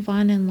set to move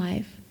on in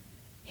life.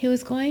 He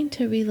was going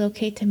to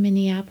relocate to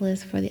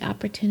Minneapolis for the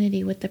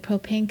opportunity with the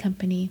propane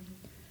company,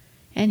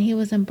 and he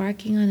was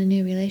embarking on a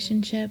new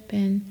relationship,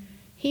 and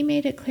he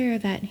made it clear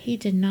that he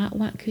did not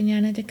want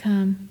Cunanan to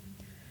come.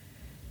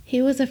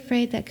 He was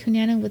afraid that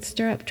Cunanan would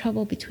stir up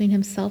trouble between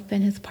himself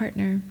and his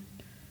partner.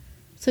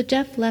 So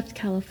Jeff left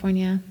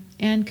California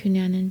and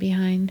Cunanan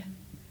behind.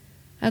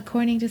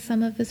 According to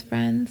some of his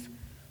friends,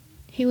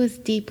 he was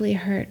deeply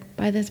hurt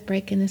by this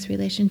break in this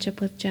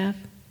relationship with Jeff,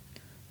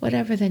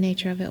 whatever the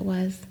nature of it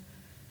was,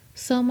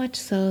 so much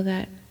so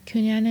that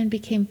Cunanan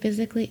became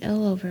physically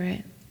ill over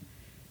it.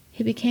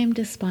 He became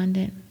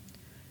despondent.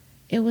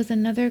 It was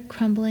another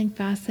crumbling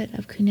facet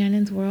of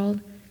Cunanan's world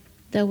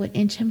that would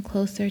inch him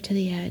closer to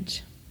the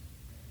edge.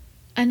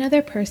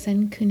 Another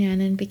person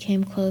Cunanan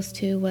became close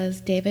to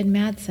was David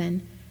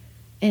Madsen,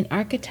 an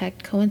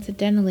architect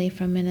coincidentally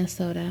from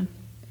Minnesota.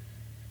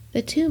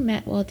 The two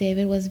met while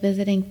David was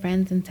visiting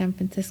friends in San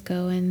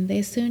Francisco, and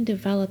they soon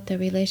developed a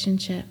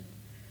relationship.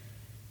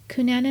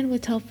 Cunanan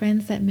would tell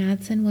friends that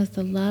Madsen was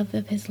the love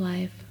of his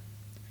life.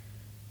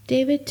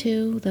 David,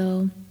 too,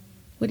 though,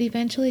 would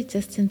eventually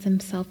distance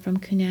himself from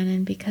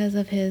Cunanan because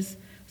of his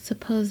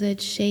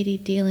supposed shady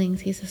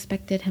dealings he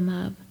suspected him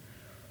of.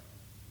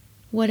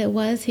 What it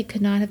was, he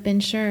could not have been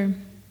sure.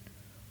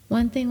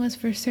 One thing was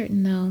for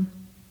certain, though.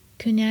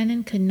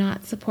 Cunanan could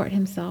not support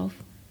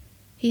himself.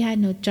 He had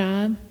no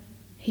job.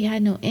 He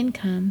had no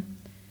income.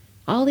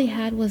 All he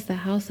had was the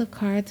house of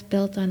cards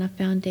built on a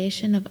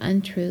foundation of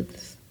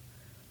untruths.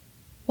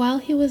 While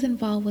he was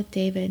involved with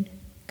David,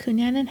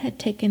 Cunanan had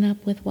taken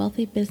up with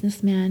wealthy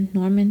businessman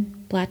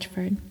Norman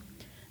Blatchford,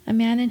 a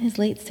man in his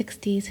late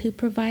 60s who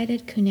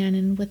provided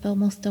Cunanan with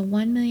almost a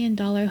 $1 million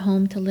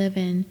home to live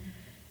in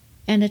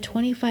and a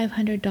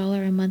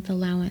 $2,500 a month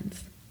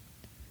allowance.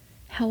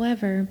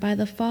 However, by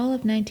the fall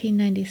of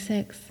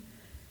 1996,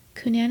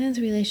 Cunanan's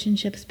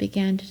relationships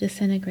began to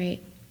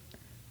disintegrate.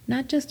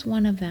 Not just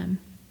one of them,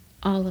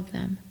 all of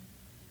them.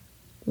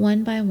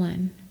 One by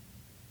one.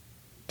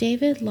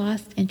 David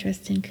lost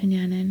interest in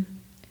Cunanan,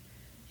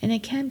 and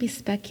it can be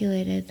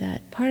speculated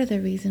that part of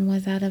the reason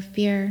was out of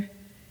fear.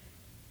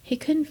 He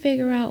couldn't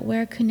figure out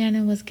where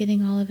Cunanan was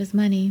getting all of his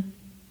money.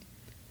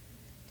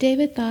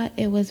 David thought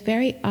it was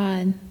very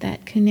odd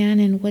that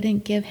Cunanan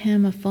wouldn't give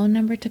him a phone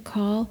number to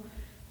call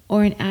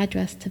or an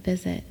address to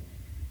visit.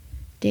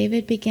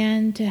 David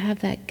began to have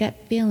that gut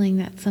feeling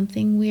that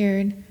something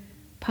weird,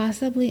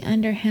 possibly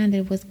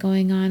underhanded, was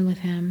going on with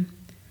him.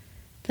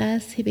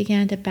 Thus, he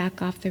began to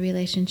back off the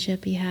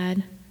relationship he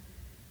had.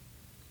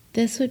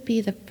 This would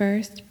be the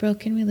first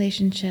broken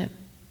relationship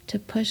to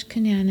push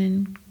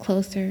Cunanan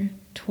closer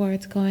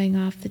towards going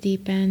off the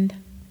deep end.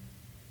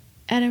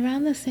 At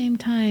around the same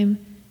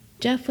time,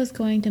 Jeff was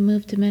going to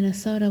move to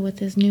Minnesota with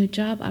his new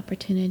job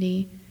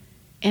opportunity,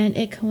 and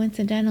it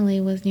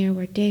coincidentally was near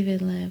where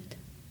David lived.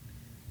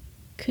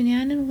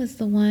 Cunanan was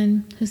the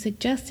one who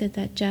suggested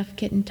that Jeff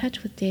get in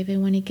touch with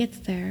David when he gets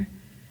there,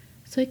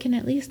 so he can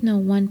at least know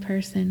one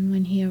person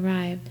when he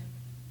arrived.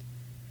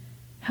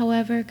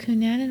 However,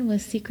 Cunanan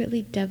was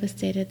secretly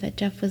devastated that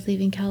Jeff was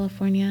leaving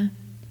California.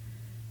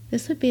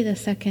 This would be the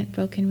second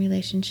broken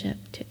relationship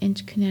to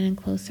inch Cunanan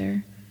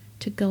closer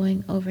to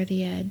going over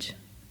the edge.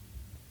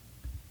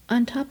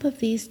 On top of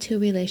these two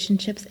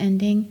relationships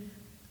ending,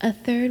 a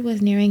third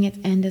was nearing its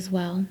end as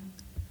well.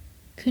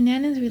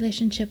 Cunanan's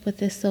relationship with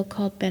this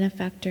so-called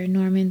benefactor,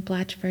 Norman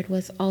Blatchford,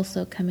 was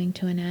also coming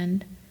to an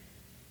end.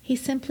 He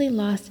simply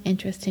lost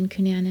interest in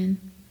Cunanan.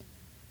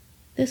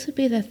 This would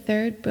be the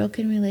third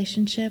broken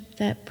relationship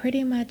that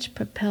pretty much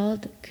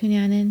propelled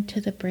Cunanan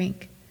to the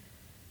brink.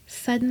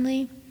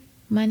 Suddenly,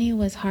 money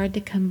was hard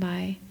to come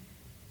by.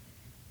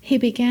 He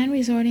began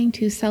resorting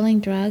to selling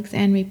drugs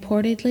and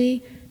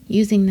reportedly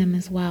using them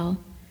as well.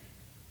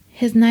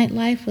 His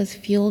nightlife was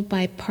fueled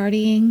by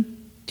partying,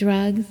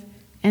 drugs,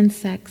 and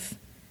sex,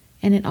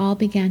 and it all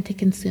began to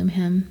consume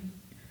him.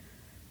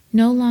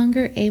 No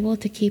longer able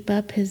to keep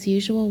up his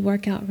usual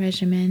workout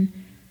regimen,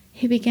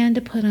 he began to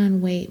put on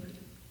weight.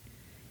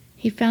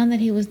 He found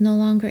that he was no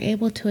longer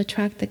able to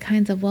attract the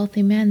kinds of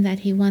wealthy men that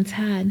he once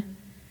had.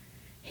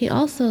 He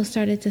also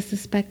started to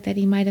suspect that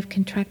he might have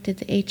contracted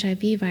the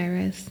HIV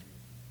virus.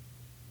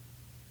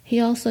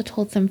 He also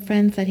told some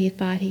friends that he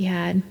thought he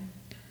had.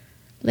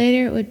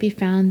 Later it would be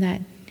found that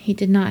he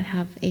did not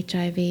have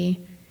HIV.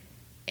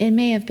 It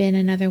may have been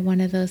another one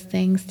of those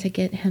things to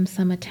get him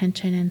some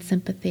attention and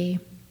sympathy.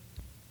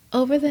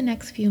 Over the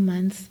next few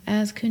months,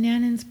 as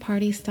Cunnanon's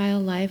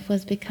party-style life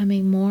was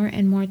becoming more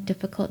and more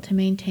difficult to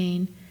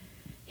maintain,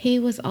 he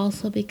was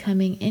also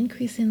becoming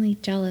increasingly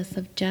jealous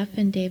of Jeff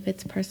and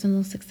David's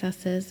personal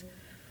successes,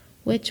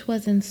 which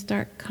was in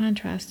stark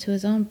contrast to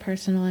his own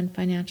personal and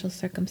financial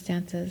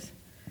circumstances.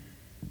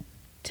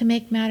 To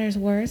make matters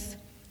worse,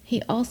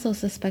 he also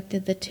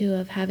suspected the two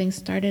of having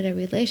started a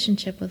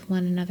relationship with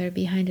one another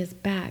behind his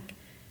back,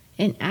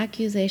 an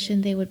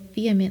accusation they would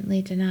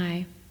vehemently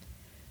deny.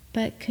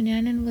 But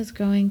Cunnanon was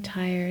growing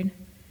tired.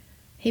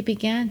 He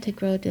began to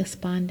grow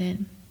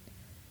despondent.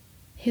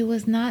 He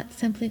was not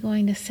simply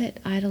going to sit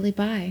idly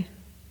by.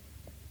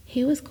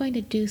 He was going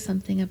to do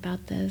something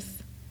about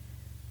this.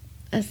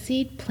 A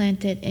seed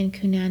planted in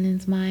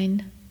Cunnanon's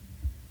mind,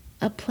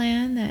 a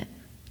plan that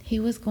he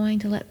was going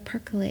to let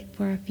percolate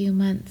for a few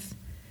months,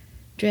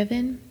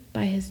 driven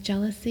by his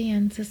jealousy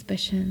and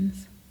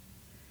suspicions.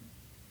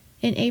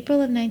 In April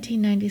of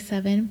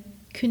 1997,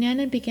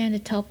 Cunnanon began to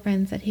tell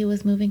friends that he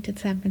was moving to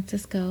San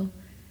Francisco,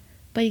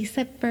 but he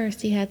said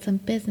first he had some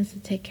business to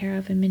take care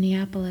of in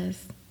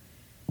Minneapolis.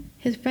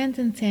 His friends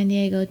in San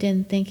Diego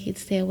didn't think he'd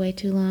stay away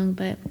too long,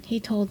 but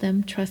he told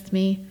them, "Trust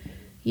me,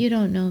 you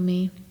don't know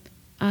me.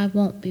 I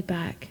won't be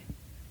back."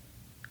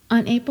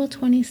 On April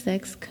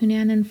 26,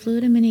 Cunnanon flew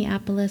to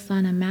Minneapolis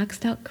on a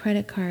maxed-out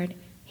credit card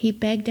he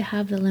begged to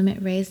have the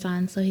limit raised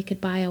on so he could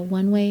buy a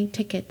one-way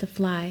ticket to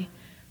fly,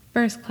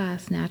 first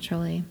class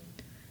naturally.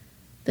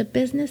 The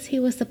business he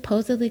was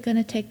supposedly going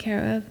to take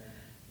care of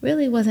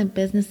really wasn't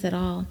business at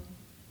all.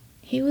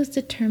 He was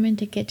determined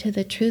to get to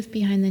the truth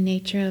behind the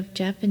nature of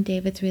Jeff and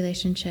David's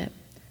relationship.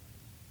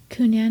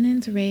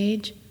 Cunnanon's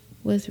rage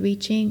was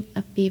reaching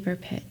a fever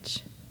pitch.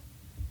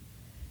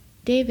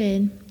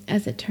 David,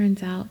 as it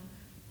turns out,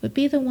 would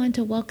be the one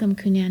to welcome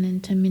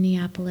Cunnanon to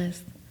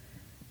Minneapolis.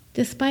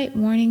 Despite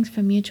warnings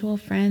from mutual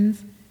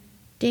friends,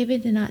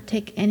 David did not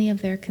take any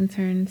of their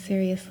concerns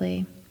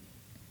seriously.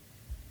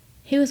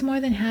 He was more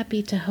than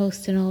happy to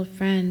host an old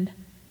friend,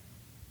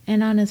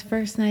 and on his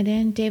first night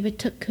in, David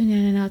took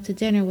Cunnanon out to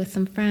dinner with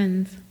some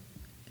friends.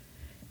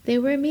 They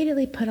were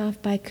immediately put off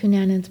by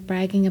Cunnanon's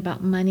bragging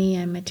about money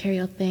and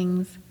material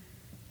things.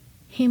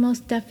 He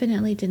most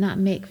definitely did not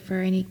make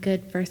for any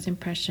good first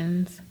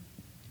impressions.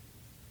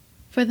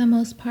 For the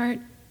most part,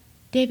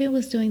 David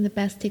was doing the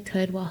best he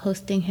could while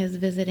hosting his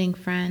visiting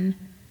friend,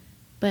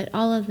 but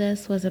all of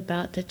this was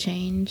about to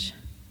change.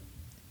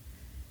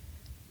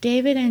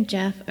 David and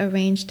Jeff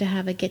arranged to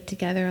have a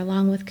get-together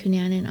along with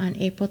Cunnanon on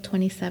April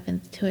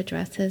 27th to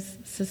address his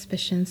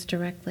suspicions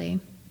directly.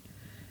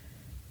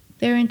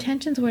 Their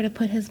intentions were to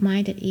put his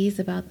mind at ease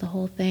about the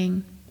whole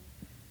thing,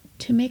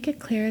 to make it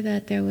clear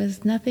that there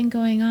was nothing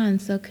going on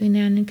so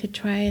Cunnanon could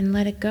try and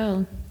let it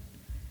go.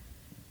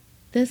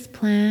 This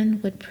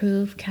plan would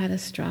prove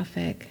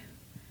catastrophic.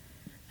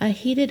 A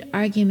heated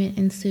argument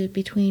ensued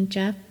between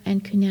Jeff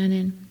and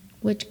Cunnanon,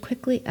 which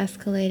quickly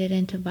escalated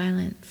into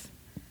violence.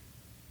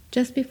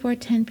 Just before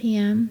 10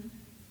 p.m.,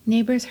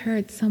 neighbors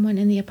heard someone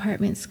in the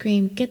apartment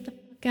scream, "Get the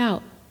fuck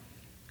out!"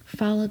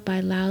 followed by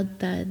loud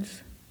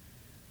thuds.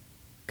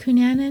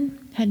 Cunnanon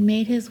had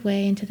made his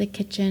way into the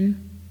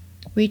kitchen,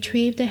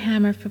 retrieved a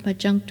hammer from a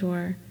junk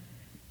drawer,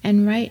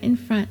 and right in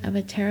front of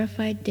a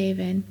terrified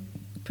David,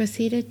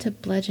 proceeded to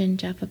bludgeon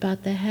Jeff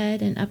about the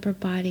head and upper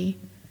body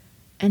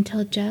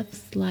until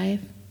Jeff's life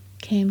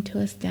came to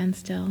a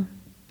standstill.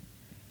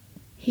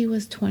 He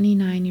was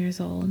 29 years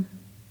old.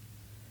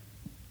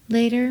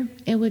 Later,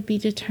 it would be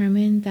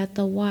determined that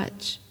the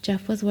watch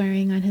Jeff was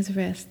wearing on his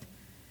wrist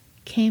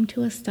came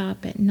to a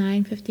stop at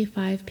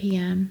 9:55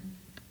 p.m.,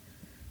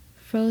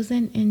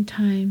 frozen in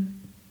time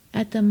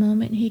at the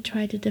moment he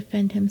tried to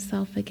defend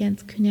himself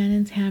against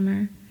Cunnanon's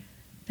hammer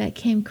that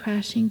came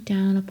crashing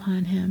down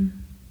upon him.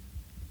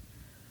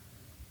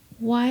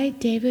 Why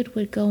David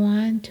would go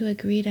on to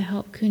agree to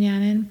help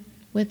Cunnanon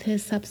with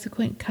his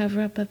subsequent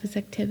cover-up of his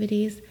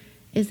activities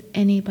is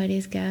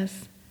anybody's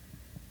guess.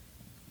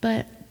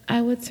 But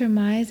I would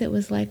surmise it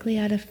was likely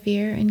out of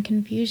fear and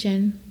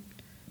confusion.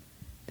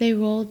 They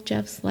rolled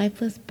Jeff's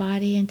lifeless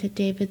body into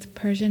David's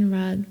Persian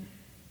rug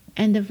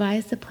and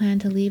devised a plan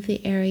to leave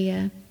the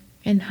area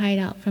and hide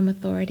out from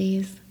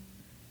authorities.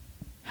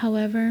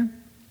 However,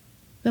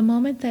 the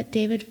moment that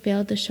David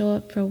failed to show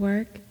up for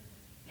work,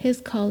 his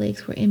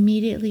colleagues were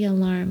immediately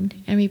alarmed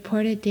and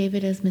reported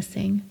David as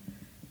missing.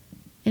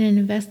 An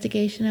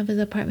investigation of his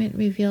apartment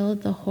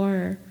revealed the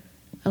horror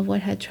of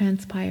what had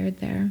transpired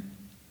there.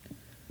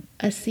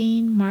 A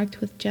scene marked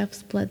with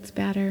Jeff's blood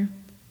spatter,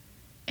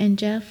 and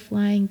Jeff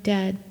lying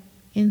dead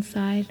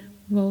inside,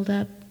 rolled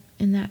up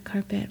in that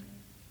carpet.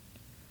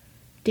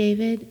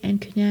 David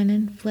and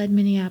Cunanan fled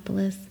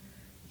Minneapolis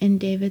in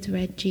David's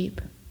red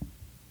Jeep.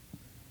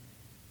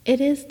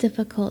 It is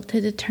difficult to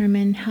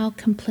determine how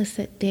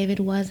complicit David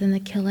was in the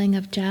killing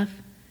of Jeff.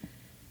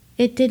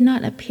 It did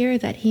not appear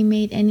that he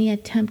made any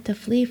attempt to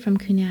flee from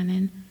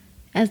Cunanan,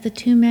 as the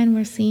two men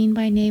were seen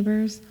by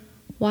neighbors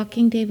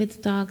walking David's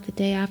dog the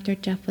day after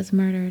Jeff was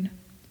murdered.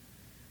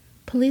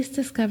 Police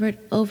discovered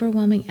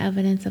overwhelming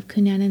evidence of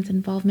Cunanan's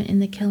involvement in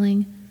the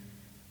killing,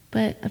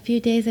 but a few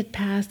days had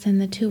passed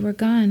and the two were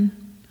gone,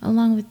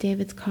 along with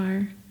David's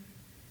car.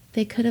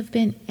 They could have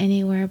been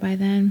anywhere by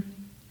then.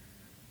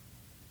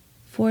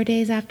 4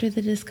 days after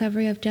the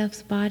discovery of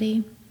Jeff's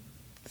body,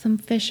 some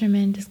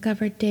fishermen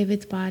discovered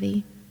David's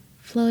body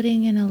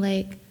floating in a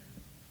lake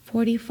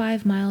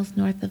 45 miles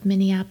north of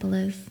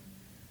Minneapolis.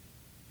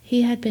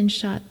 He had been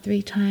shot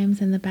 3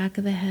 times in the back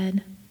of the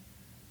head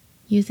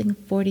using a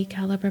 .40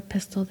 caliber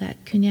pistol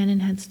that Cunanan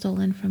had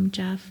stolen from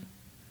Jeff.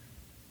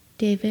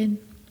 David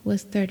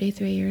was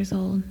 33 years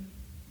old.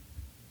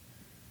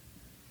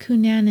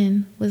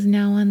 Cunanan was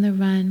now on the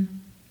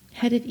run,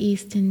 headed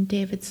east in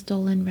David's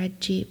stolen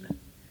red Jeep.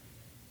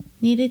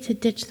 Needed to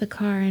ditch the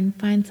car and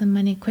find some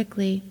money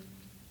quickly,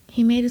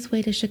 he made his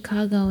way to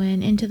Chicago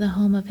and into the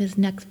home of his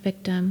next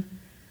victim,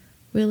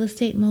 real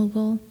estate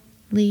mogul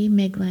Lee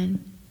Miglin,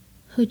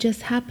 who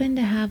just happened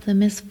to have the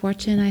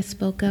misfortune I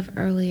spoke of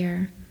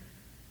earlier.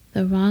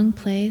 The wrong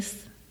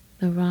place,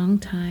 the wrong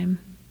time.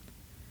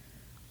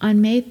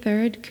 On May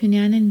 3rd,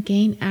 Cunanan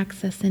gained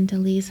access into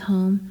Lee's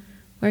home,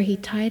 where he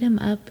tied him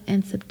up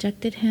and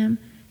subjected him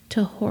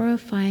to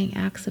horrifying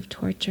acts of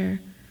torture,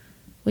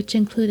 which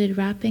included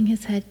wrapping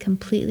his head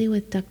completely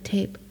with duct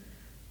tape,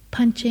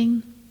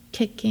 punching,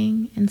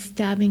 kicking, and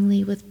stabbing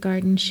Lee with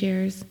garden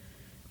shears,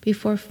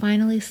 before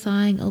finally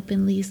sawing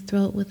open Lee's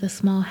throat with a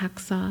small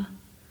hacksaw.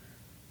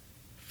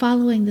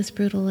 Following this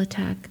brutal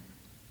attack,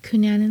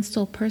 Cunanan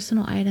stole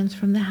personal items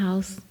from the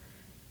house,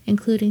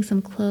 including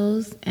some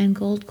clothes and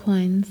gold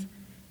coins,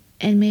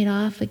 and made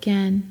off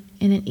again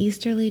in an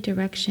easterly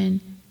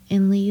direction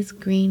in Lee's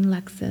green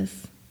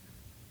Lexus.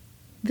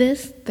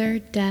 This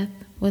third death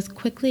was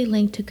quickly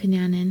linked to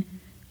Cunanan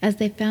as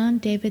they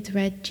found David's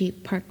red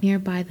Jeep parked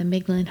nearby the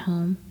Miglin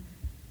home.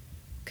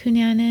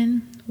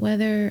 Cunanan,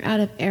 whether out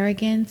of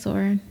arrogance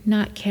or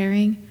not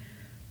caring,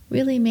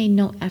 really made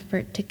no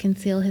effort to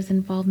conceal his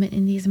involvement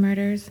in these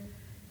murders.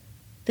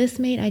 This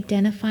made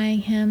identifying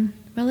him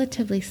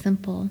relatively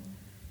simple.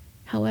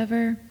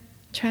 However,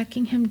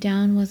 tracking him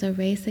down was a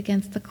race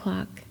against the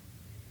clock.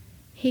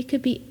 He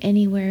could be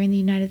anywhere in the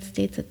United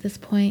States at this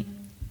point.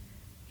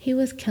 He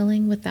was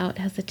killing without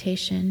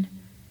hesitation,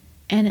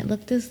 and it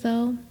looked as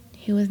though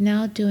he was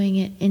now doing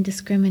it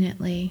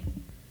indiscriminately.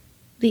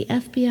 The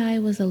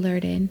FBI was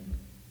alerted,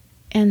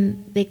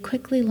 and they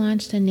quickly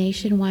launched a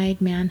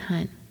nationwide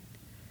manhunt.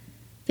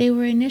 They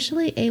were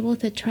initially able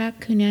to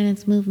track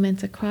Cunanan's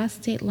movements across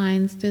state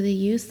lines through the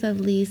use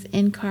of Lee's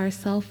in-car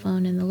cell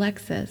phone in the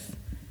Lexus.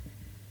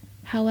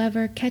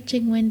 However,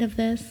 catching wind of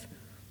this,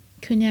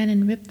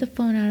 Cunanan ripped the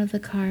phone out of the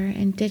car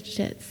and ditched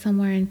it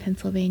somewhere in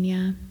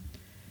Pennsylvania.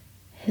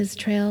 His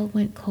trail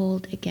went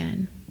cold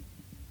again.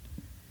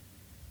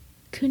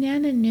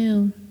 Cunanan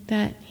knew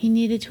that he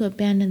needed to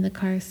abandon the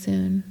car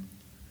soon.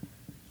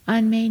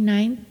 On May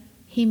 9th,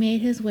 he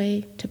made his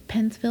way to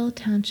Pennsville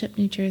Township,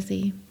 New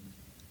Jersey.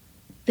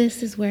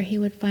 This is where he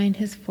would find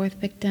his fourth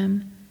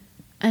victim,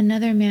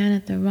 another man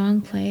at the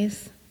wrong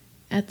place,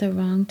 at the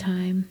wrong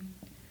time.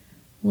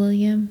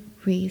 William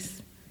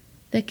Reese,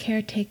 the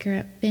caretaker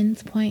at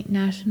Finns Point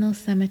National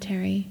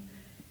Cemetery.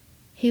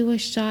 He was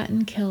shot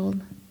and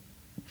killed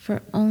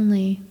for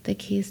only the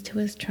keys to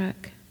his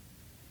truck.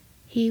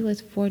 He was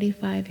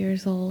 45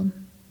 years old.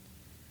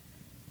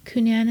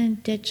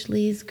 Cunanan ditched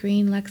Lee's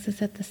green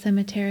Lexus at the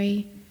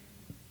cemetery,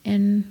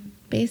 and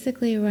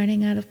basically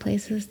running out of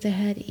places to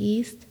head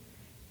east,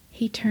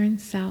 he turned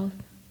south.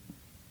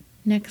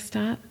 Next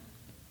stop,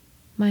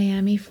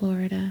 Miami,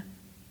 Florida.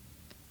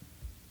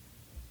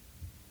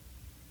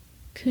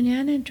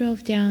 Cunanan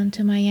drove down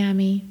to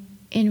Miami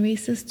in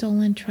Reese's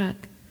stolen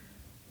truck,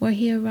 where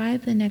he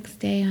arrived the next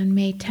day on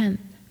May 10th.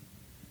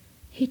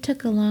 He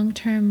took a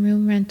long-term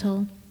room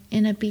rental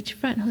in a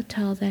beachfront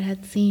hotel that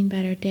had seen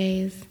better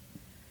days.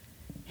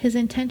 His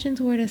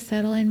intentions were to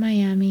settle in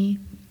Miami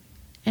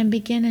and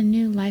begin a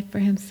new life for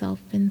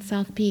himself in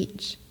South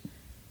Beach.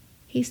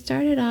 He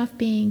started off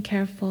being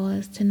careful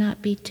as to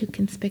not be too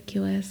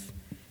conspicuous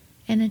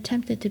and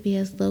attempted to be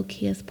as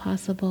low-key as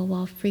possible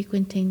while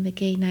frequenting the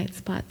gay night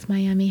spots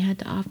Miami had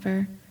to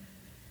offer.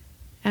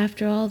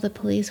 After all, the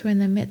police were in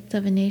the midst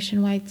of a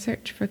nationwide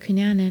search for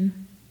Cunanan.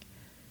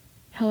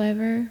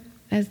 However,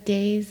 as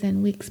days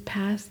and weeks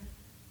passed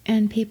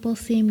and people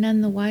seemed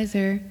none the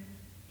wiser,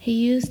 he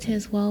used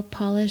his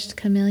well-polished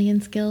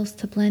chameleon skills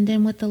to blend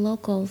in with the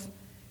locals.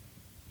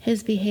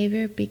 His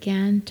behavior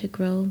began to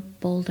grow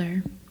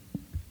bolder.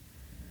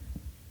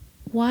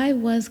 Why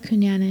was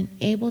Cunanan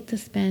able to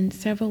spend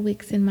several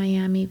weeks in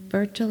Miami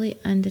virtually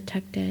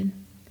undetected?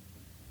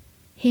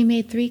 He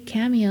made 3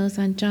 cameos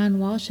on John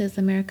Walsh's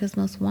America's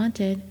Most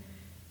Wanted,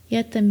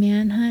 yet the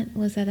manhunt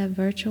was at a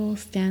virtual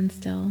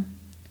standstill.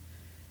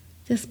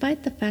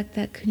 Despite the fact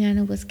that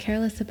Cunanan was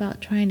careless about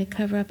trying to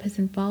cover up his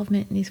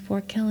involvement in these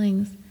 4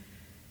 killings,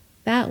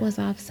 that was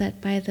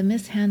offset by the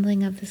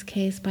mishandling of this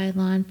case by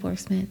law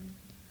enforcement,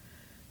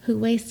 who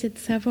wasted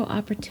several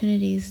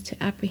opportunities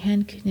to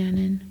apprehend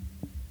Cunanan.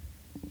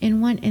 In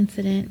one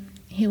incident,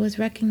 he was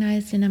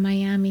recognized in a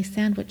Miami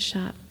sandwich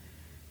shop,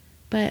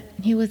 but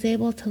he was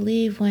able to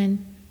leave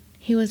when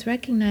he was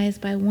recognized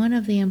by one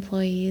of the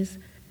employees,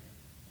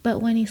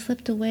 but when he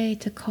slipped away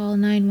to call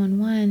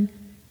 911,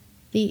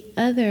 the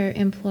other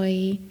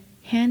employee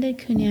handed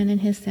Cunanan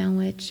his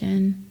sandwich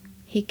and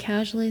he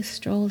casually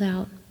strolled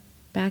out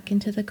back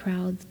into the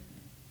crowds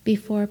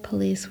before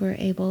police were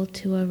able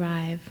to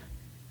arrive.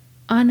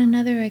 On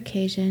another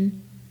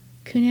occasion,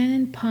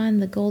 Cunanan pawned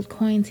the gold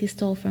coins he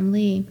stole from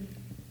Lee,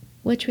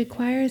 which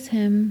requires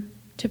him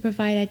to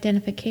provide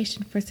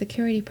identification for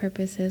security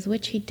purposes,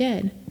 which he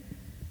did.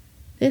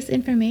 This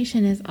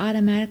information is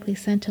automatically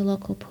sent to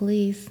local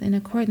police in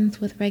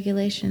accordance with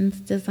regulations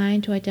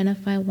designed to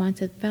identify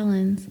wanted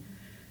felons,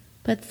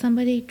 but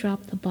somebody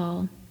dropped the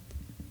ball.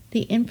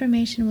 The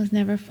information was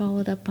never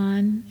followed up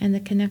on, and the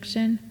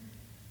connection,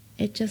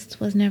 it just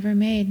was never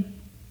made.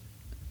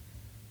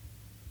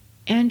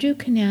 Andrew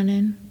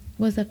Cunanan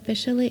was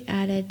officially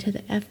added to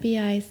the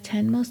FBI's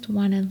 10 Most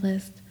Wanted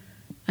list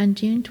on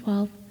June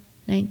 12,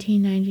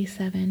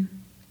 1997.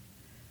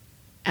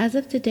 As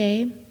of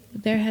today,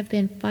 there have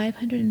been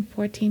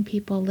 514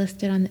 people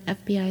listed on the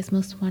FBI's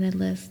Most Wanted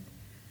list.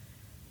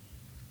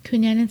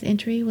 Cunanan's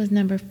entry was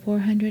number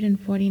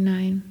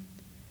 449.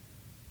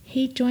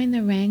 He joined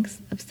the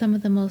ranks of some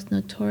of the most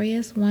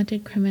notorious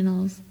wanted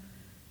criminals: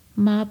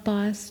 mob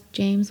boss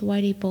James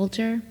Whitey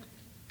Bulger,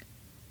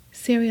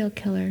 serial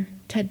killer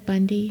Ted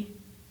Bundy,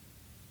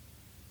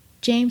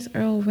 James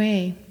Earl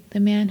Ray,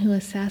 the man who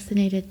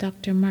assassinated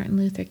Dr. Martin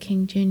Luther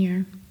King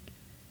Jr.,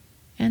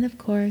 and of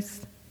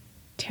course,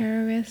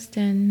 terrorist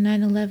and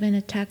 9/11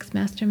 attacks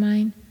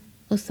mastermind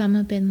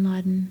Osama bin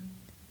Laden.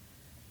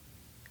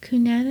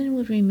 Cunanan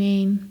would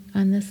remain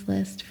on this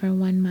list for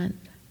 1 month.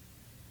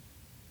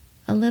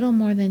 A little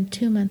more than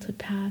 2 months would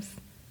pass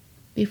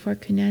before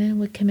Cunanan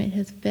would commit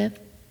his 5th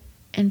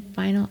and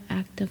final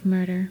act of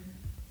murder.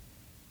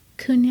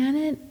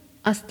 Cunanan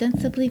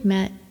ostensibly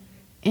met,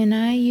 and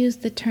I use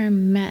the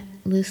term met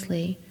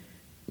loosely,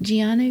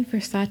 Gianni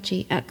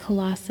Versace at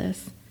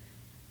Colossus,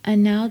 a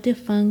now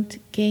defunct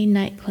gay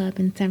nightclub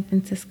in San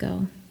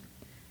Francisco.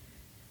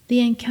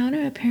 The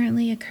encounter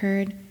apparently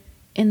occurred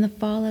in the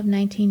fall of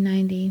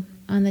 1990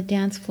 on the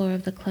dance floor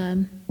of the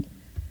club.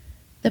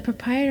 The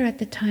proprietor at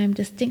the time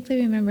distinctly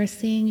remembers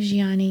seeing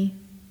Gianni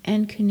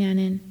and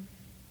Cunanan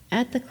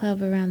at the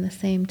club around the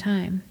same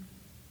time,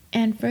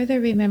 and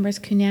further remembers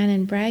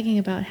Cunanan bragging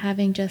about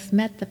having just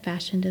met the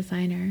fashion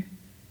designer.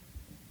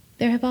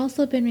 There have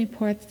also been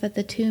reports that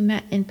the two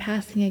met in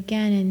passing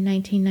again in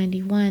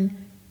 1991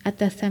 at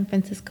the San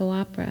Francisco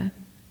Opera.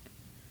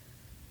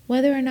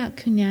 Whether or not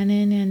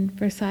Cunanan and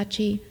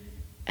Versace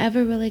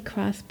ever really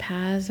crossed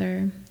paths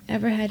or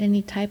ever had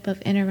any type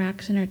of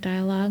interaction or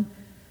dialogue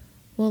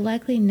will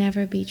likely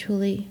never be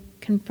truly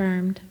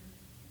confirmed.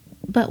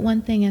 But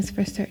one thing is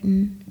for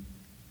certain,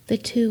 the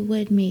two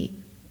would meet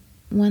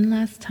one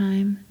last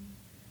time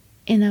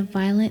in a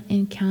violent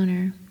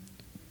encounter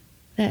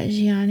that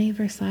Gianni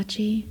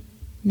Versace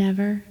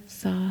never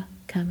saw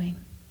coming.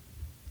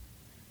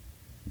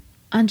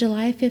 On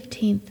July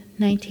 15th,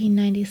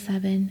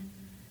 1997,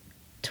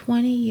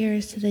 20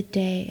 years to the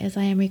day as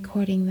I am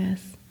recording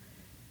this,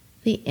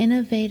 the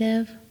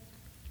innovative,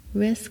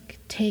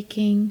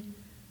 risk-taking,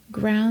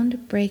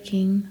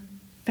 groundbreaking,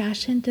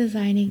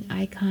 fashion-designing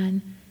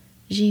icon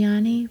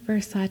Gianni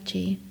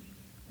Versace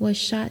was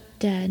shot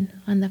dead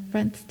on the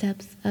front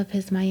steps of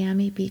his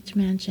Miami Beach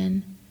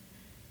mansion.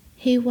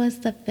 He was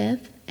the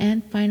 5th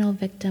and final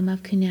victim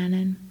of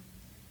Cunanan,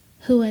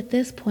 who at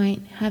this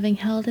point, having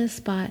held his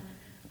spot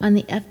on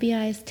the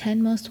FBI's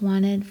 10 Most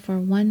Wanted for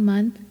 1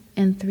 month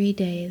and 3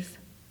 days.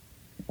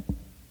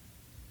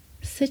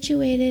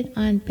 Situated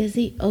on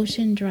busy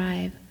Ocean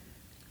Drive,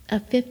 a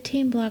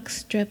 15-block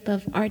strip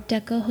of Art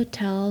Deco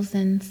hotels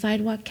and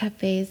sidewalk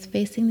cafes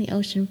facing the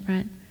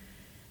oceanfront,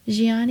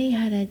 Gianni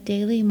had a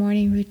daily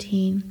morning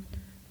routine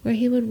where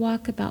he would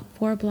walk about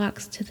 4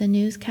 blocks to the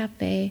News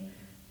Cafe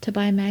to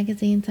buy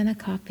magazines and a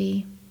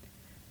coffee.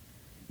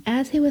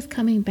 As he was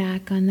coming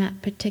back on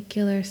that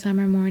particular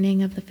summer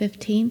morning of the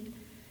 15th,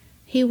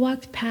 he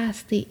walked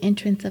past the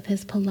entrance of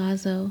his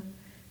palazzo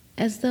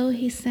as though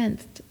he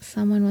sensed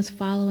someone was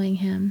following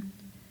him.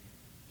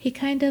 He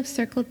kind of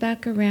circled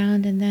back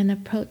around and then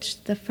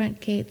approached the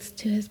front gates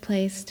to his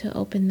place to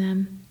open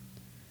them.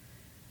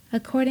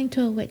 According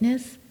to a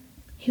witness,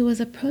 he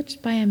was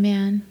approached by a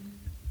man,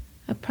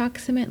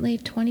 approximately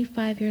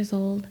 25 years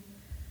old,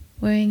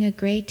 wearing a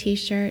gray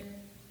t-shirt,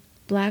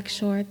 black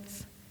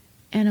shorts,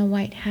 and a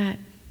white hat.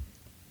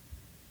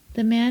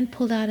 The man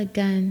pulled out a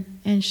gun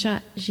and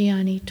shot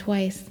Gianni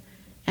twice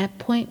at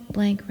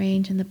point-blank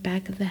range in the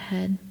back of the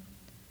head.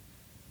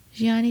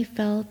 Gianni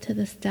fell to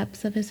the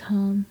steps of his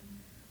home,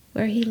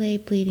 where he lay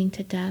bleeding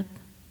to death.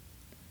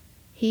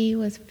 He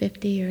was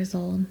 50 years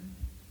old.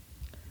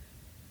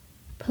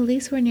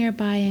 Police were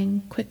nearby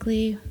and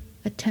quickly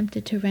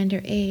attempted to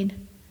render aid.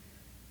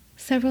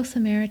 Several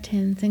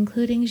Samaritans,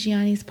 including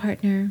Gianni's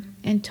partner,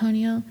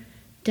 Antonio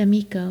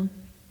D'Amico,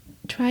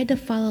 tried to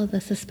follow the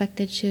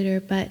suspected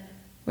shooter, but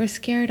were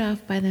scared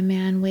off by the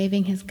man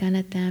waving his gun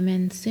at them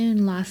and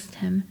soon lost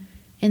him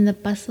in the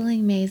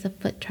bustling maze of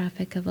foot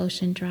traffic of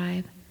Ocean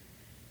Drive.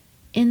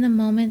 In the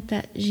moment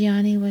that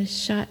Gianni was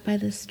shot by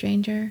the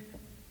stranger,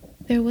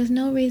 there was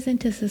no reason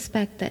to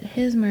suspect that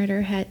his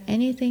murder had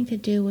anything to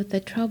do with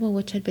the trouble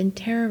which had been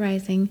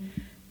terrorizing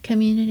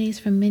communities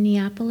from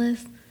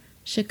Minneapolis,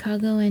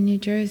 Chicago, and New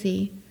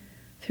Jersey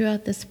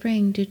throughout the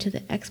spring due to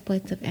the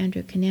exploits of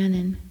Andrew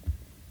Cunanan.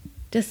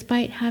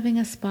 Despite having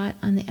a spot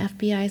on the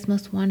FBI's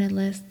most wanted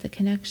list, the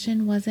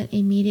connection wasn't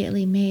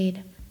immediately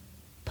made.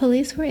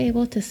 Police were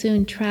able to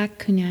soon track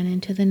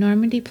Cunanan to the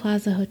Normandy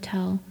Plaza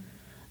Hotel,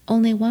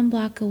 only 1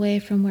 block away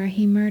from where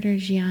he murdered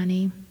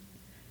Gianni.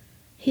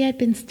 He had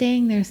been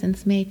staying there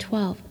since May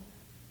 12th.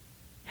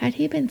 Had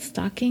he been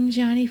stalking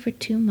Gianni for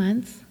 2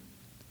 months?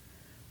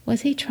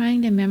 Was he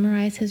trying to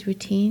memorize his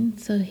routine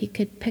so he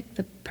could pick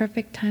the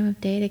perfect time of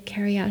day to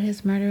carry out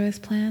his murderous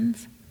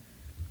plans?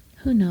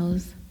 Who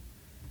knows?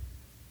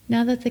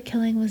 Now that the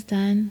killing was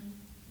done,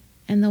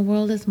 and the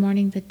world is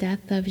mourning the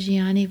death of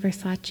Gianni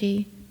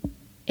Versace,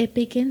 it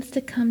begins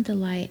to come to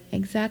light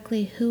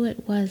exactly who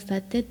it was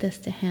that did this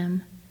to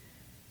him.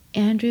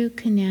 Andrew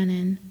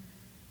Cunanan,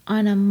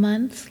 on a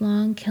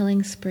months-long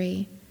killing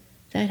spree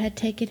that had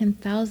taken him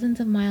thousands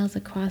of miles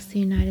across the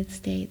United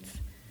States,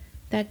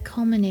 that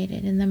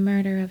culminated in the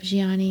murder of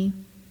Gianni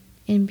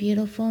in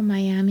beautiful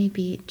Miami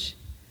Beach.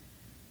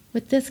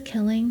 With this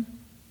killing,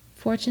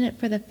 fortunate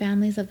for the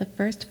families of the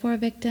first 4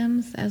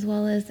 victims, as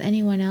well as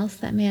anyone else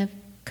that may have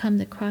come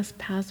to cross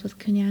paths with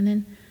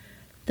Cunanan,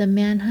 the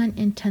manhunt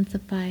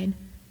intensified.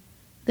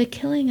 The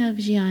killing of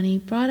Gianni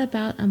brought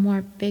about a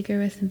more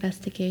vigorous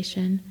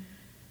investigation.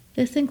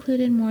 This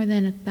included more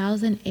than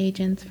 1,000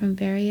 agents from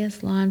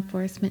various law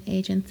enforcement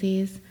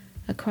agencies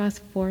across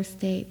 4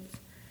 states.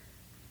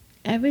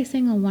 Every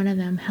single one of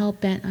them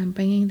hell-bent on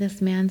bringing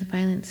this man's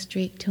violent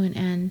streak to an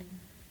end.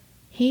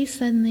 He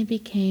suddenly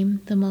became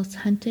the most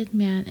hunted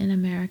man in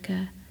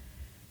America.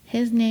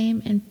 His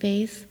name and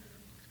face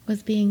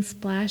was being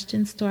splashed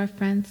in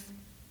storefronts,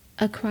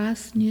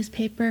 across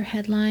newspaper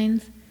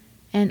headlines,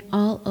 and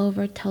all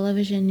over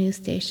television news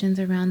stations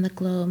around the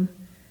globe.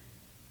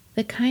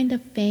 The kind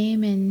of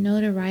fame and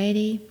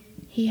notoriety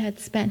he had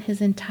spent his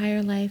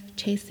entire life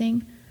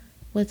chasing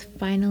was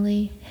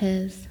finally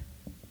his.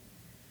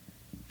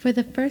 For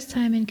the first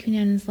time in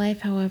Cunanan's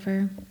life,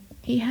 however,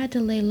 he had to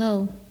lay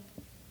low.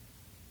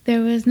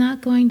 There was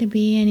not going to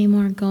be any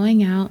more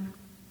going out,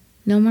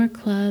 no more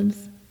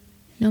clubs,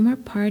 no more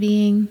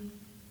partying,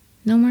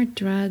 no more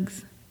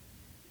drugs,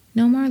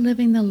 no more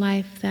living the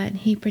life that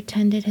he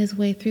pretended his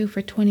way through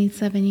for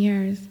 27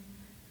 years.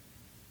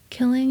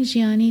 Killing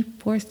Gianni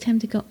forced him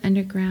to go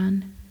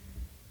underground.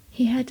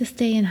 He had to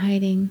stay in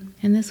hiding,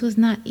 and this was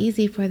not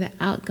easy for the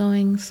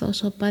outgoing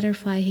social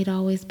butterfly he'd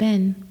always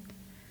been.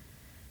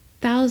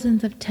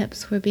 Thousands of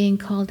tips were being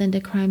called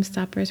into Crime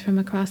Stoppers from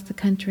across the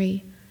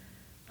country,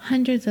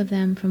 hundreds of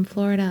them from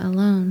Florida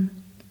alone.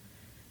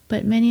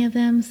 But many of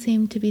them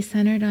seemed to be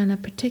centered on a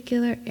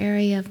particular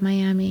area of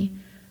Miami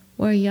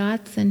where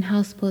yachts and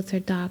houseboats are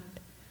docked,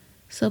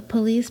 so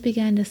police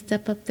began to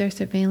step up their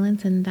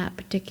surveillance in that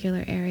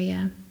particular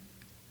area.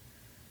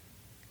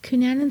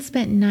 Cunanan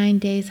spent 9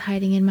 days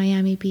hiding in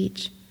Miami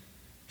Beach.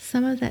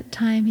 Some of that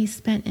time he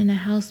spent in a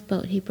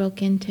houseboat he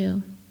broke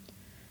into.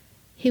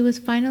 He was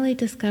finally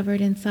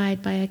discovered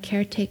inside by a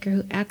caretaker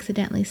who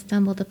accidentally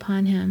stumbled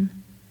upon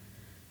him.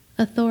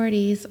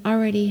 Authorities,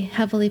 already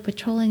heavily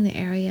patrolling the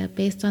area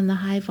based on the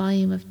high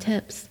volume of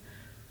tips,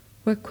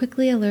 were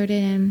quickly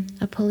alerted and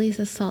a police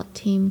assault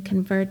team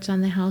converged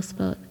on the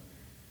houseboat.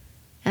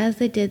 As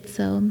they did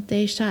so,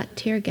 they shot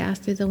tear gas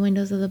through the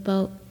windows of the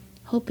boat,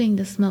 hoping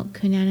to smoke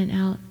Cunanan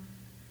out.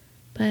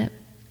 But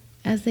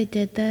as they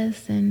did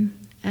this,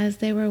 and as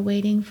they were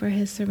waiting for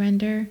his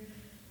surrender,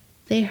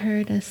 they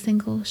heard a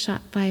single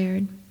shot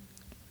fired.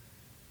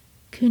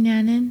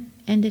 Cunanan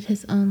ended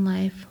his own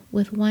life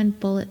with 1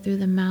 bullet through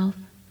the mouth,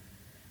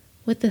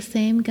 with the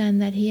same gun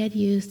that he had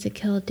used to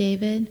kill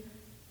David,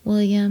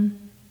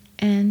 William,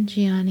 and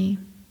Gianni.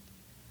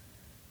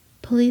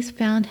 Police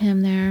found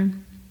him there,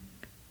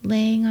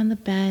 laying on the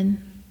bed,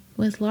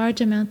 with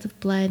large amounts of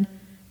blood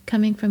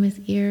coming from his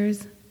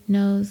ears,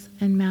 nose,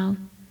 and mouth,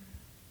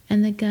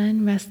 and the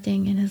gun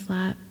resting in his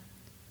lap.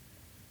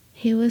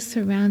 He was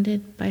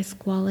surrounded by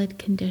squalid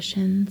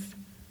conditions,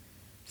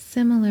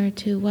 similar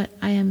to what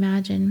I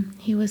imagine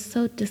he was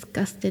so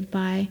disgusted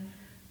by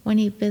when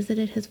he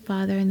visited his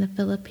father in the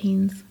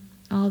Philippines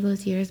all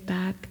those years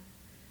back.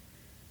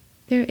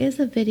 There is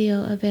a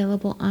video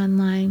available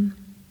online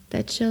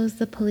that shows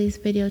the police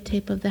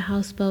videotape of the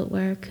houseboat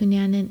where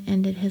Cunanan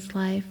ended his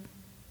life.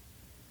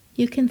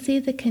 You can see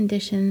the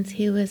conditions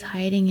he was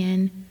hiding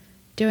in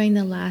during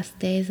the last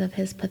days of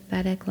his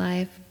pathetic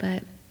life,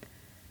 but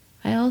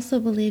I also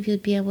believe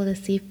you'd be able to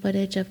see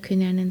footage of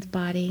Cunanan's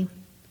body.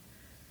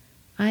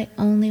 I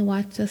only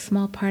watched a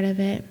small part of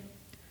it,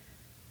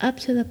 up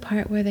to the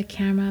part where the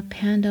camera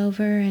panned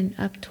over and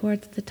up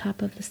towards the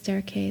top of the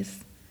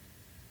staircase.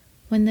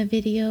 When the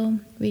video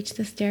reached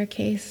the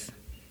staircase,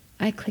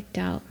 I clicked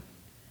out.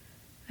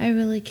 I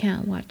really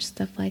can't watch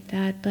stuff like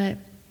that, but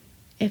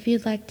if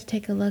you'd like to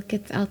take a look,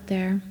 it's out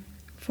there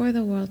for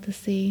the world to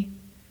see.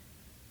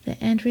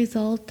 The end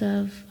result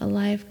of a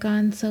life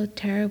gone so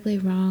terribly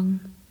wrong.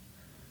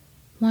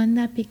 One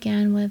that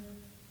began with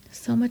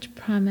so much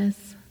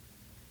promise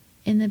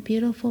in the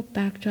beautiful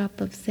backdrop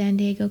of San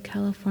Diego,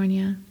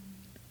 California,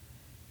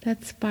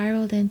 that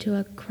spiraled into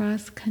a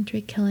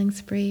cross-country killing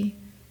spree,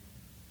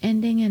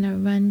 ending in a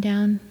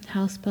rundown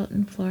houseboat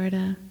in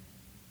Florida,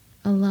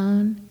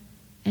 alone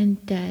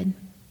and dead.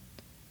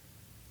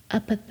 A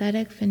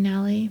pathetic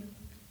finale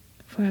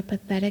for a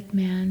pathetic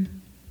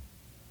man.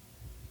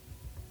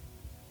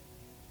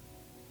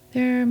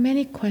 There are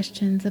many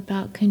questions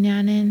about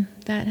Cunanan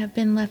that have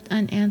been left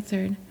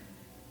unanswered.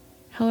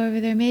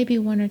 However, there may be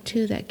one or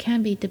two that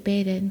can be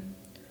debated.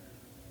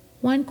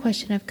 One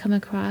question I've come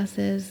across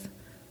is,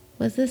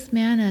 was this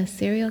man a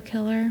serial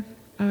killer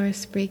or a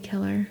spree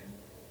killer?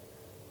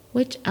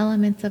 Which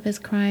elements of his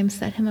crime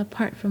set him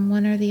apart from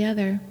one or the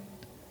other?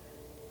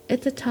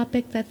 It's a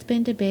topic that's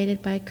been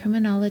debated by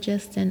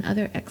criminologists and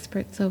other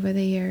experts over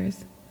the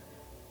years.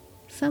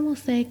 Some will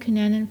say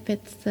Cunanan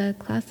fits the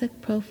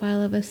classic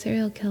profile of a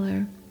serial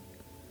killer,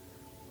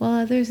 while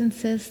others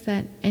insist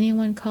that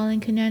anyone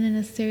calling Cunanan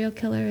a serial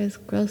killer is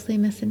grossly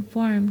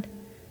misinformed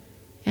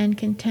and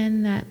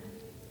contend that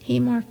he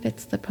more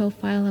fits the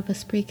profile of a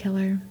spree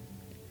killer.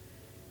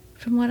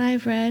 From what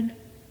I've read,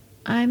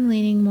 I'm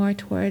leaning more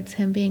towards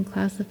him being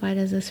classified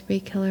as a spree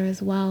killer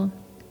as well.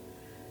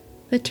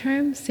 The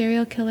term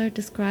serial killer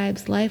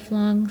describes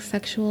lifelong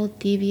sexual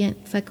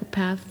deviant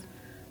psychopaths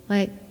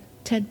like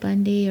Ted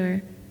Bundy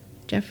or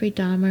Jeffrey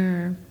Dahmer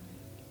or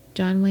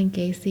John Wayne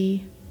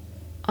Gacy,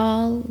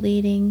 all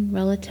leading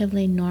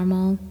relatively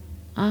normal,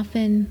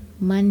 often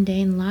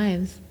mundane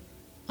lives,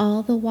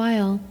 all the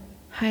while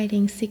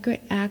hiding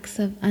secret acts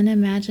of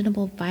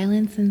unimaginable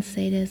violence and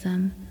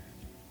sadism.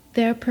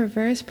 Their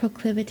perverse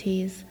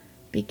proclivities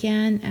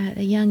began at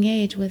a young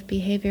age with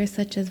behaviors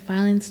such as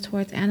violence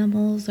towards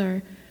animals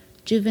or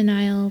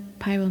juvenile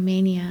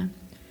pyromania,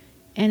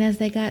 and as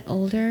they got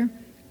older,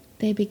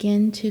 they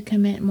begin to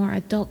commit more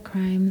adult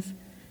crimes.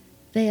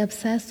 They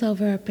obsess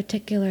over a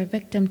particular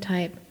victim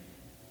type,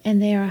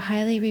 and they are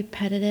highly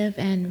repetitive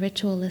and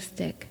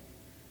ritualistic.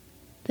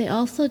 They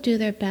also do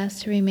their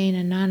best to remain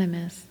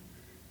anonymous.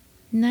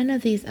 None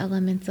of these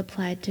elements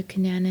applied to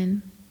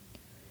Cunanan.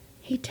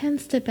 He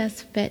tends to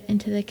best fit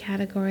into the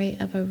category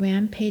of a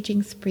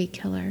rampaging spree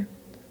killer,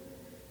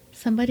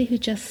 somebody who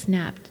just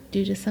snapped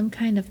due to some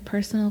kind of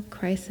personal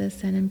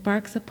crisis and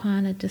embarks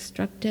upon a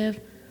destructive,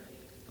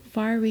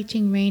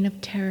 far-reaching reign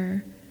of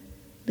terror,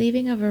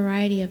 leaving a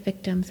variety of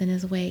victims in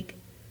his wake,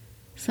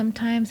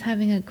 sometimes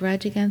having a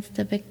grudge against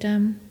the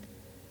victim,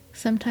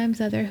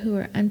 sometimes other who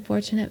are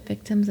unfortunate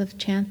victims of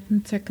chance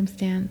and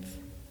circumstance.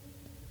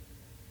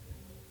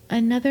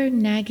 Another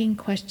nagging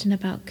question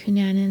about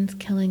Cunanan's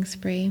killing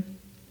spree.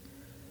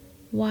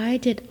 Why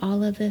did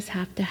all of this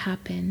have to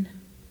happen?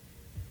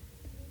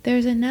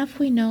 There's enough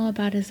we know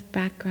about his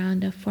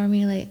background to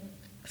formulate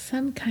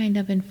some kind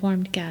of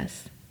informed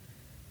guess.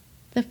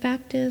 The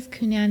fact is,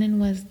 Cunanan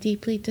was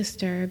deeply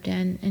disturbed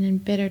and an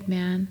embittered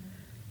man,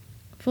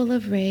 full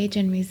of rage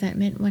and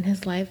resentment when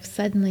his life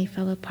suddenly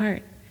fell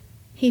apart.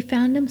 He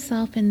found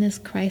himself in this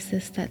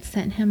crisis that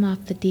sent him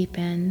off the deep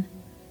end.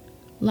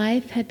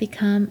 Life had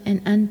become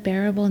an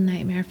unbearable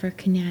nightmare for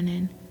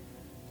Cunanan.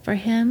 For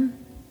him,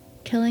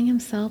 killing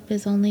himself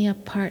is only a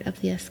part of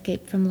the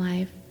escape from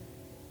life.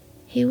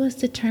 He was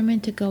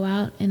determined to go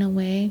out in a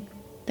way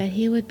that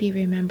he would be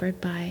remembered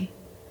by.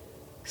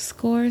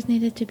 Scores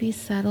needed to be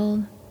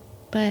settled,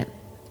 but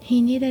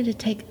he needed to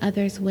take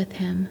others with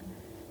him,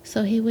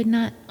 so he would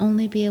not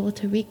only be able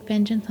to wreak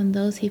vengeance on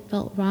those he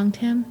felt wronged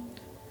him,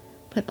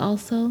 but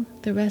also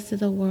the rest of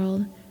the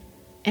world.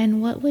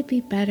 And what would be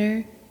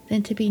better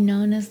than to be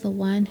known as the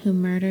one who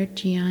murdered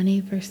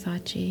Gianni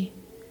Versace?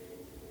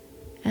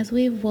 As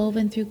we've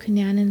woven through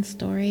Cunanan's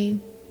story,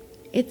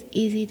 it's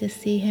easy to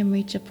see him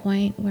reach a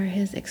point where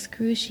his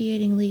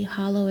excruciatingly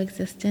hollow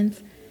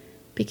existence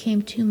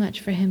became too much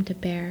for him to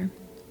bear.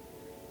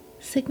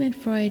 Sigmund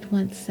Freud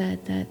once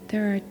said that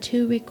there are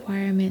two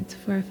requirements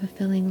for a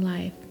fulfilling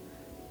life: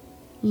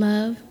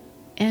 love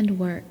and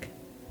work.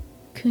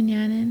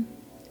 Cunanan,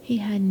 he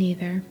had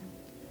neither.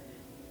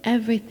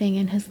 Everything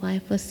in his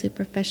life was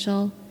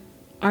superficial,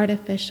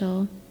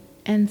 artificial,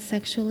 and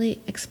sexually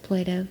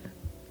exploitive.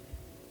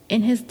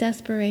 In his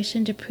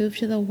desperation to prove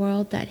to the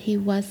world that he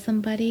was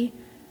somebody,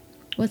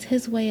 was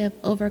his way of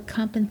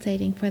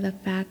overcompensating for the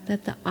fact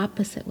that the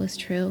opposite was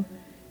true.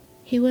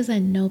 He was a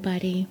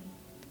nobody.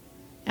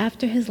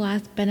 After his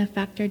last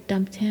benefactor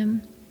dumped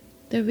him,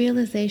 the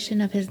realization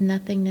of his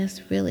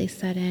nothingness really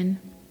set in.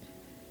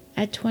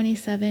 At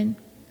 27,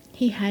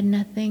 he had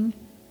nothing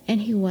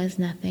and he was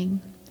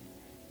nothing.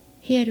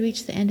 He had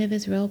reached the end of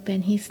his rope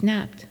and he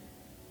snapped.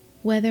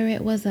 Whether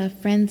it was a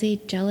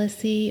frenzied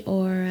jealousy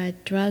or a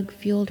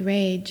drug-fueled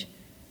rage,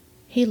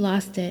 he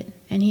lost it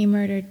and he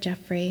murdered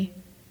Jeffrey.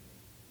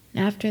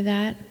 After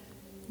that,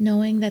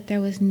 knowing that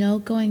there was no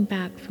going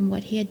back from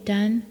what he had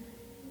done,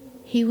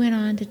 he went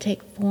on to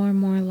take 4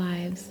 more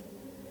lives,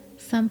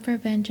 some for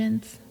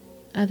vengeance,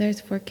 others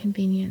for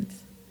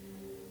convenience.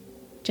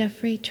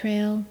 Jeffrey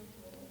Trail,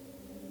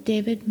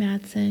 David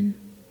Madsen,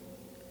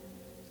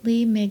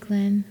 Lee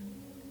Miglin,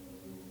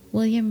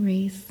 William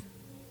Reese,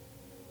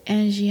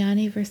 and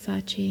Gianni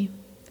Versace.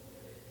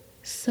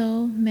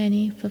 So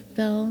many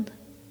fulfilled,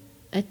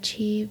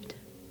 achieved,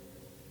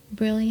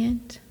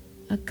 brilliant,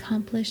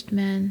 accomplished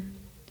men,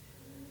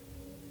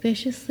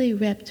 viciously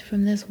ripped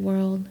from this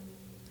world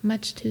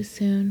much too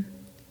soon.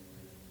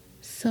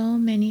 So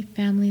many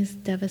families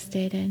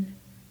devastated,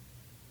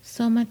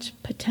 so much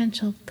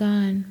potential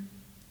gone,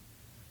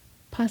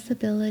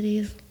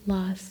 possibilities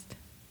lost,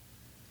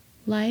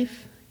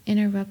 life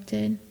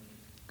interrupted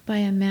by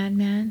a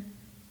madman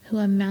who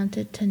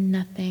amounted to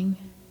nothing,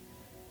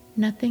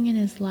 nothing in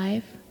his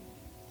life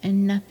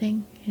and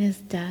nothing in his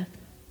death.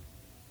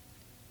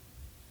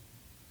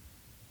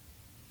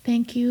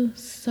 Thank you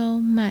so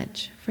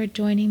much for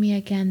joining me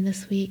again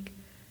this week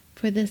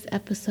for this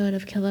episode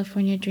of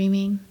California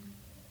Dreaming.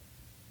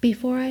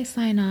 Before I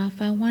sign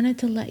off, I wanted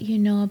to let you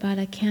know about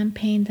a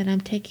campaign that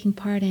I'm taking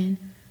part in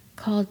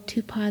called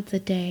 2 Pods a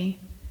Day.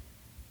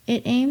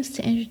 It aims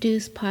to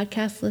introduce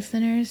podcast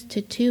listeners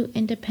to 2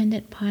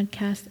 independent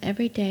podcasts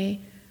every day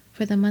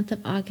for the month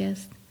of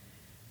August.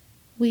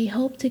 We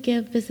hope to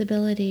give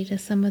visibility to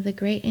some of the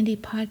great indie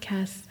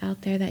podcasts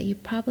out there that you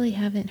probably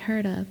haven't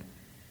heard of.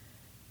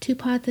 2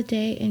 Pods a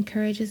Day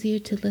encourages you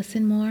to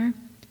listen more,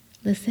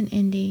 listen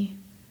indie.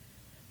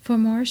 For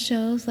more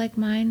shows like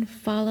mine,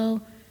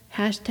 follow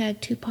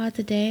hashtag 2 Pods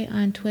a Day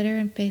on Twitter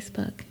and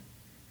Facebook.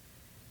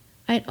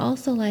 I'd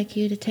also like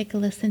you to take a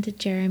listen to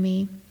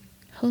Jeremy,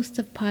 host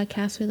of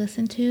Podcasts We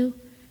Listen To,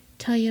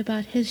 tell you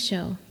about his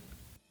show.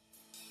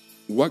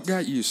 What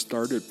got you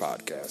started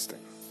podcasting?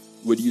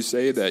 Would you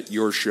say that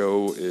your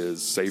show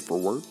is safe for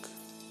work?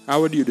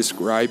 How would you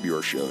describe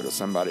your show to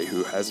somebody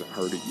who hasn't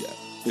heard it yet?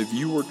 If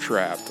you were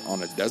trapped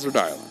on a desert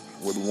island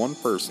with 1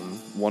 person,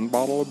 1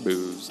 bottle of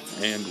booze,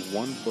 and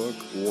 1 book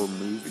or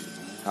movie,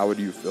 how would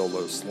you fill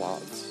those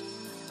slots?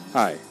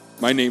 Hi,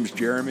 my name's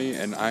Jeremy,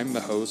 and I'm the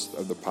host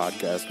of the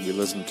Podcast We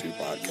Listen To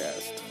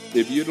podcast.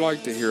 If you'd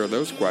like to hear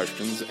those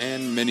questions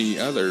and many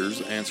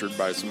others answered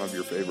by some of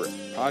your favorite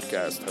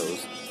podcast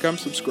hosts, come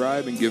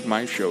subscribe and give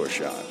my show a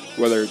shot.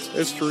 Whether it's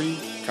history,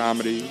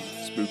 comedy,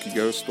 spooky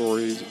ghost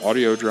stories,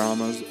 audio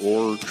dramas,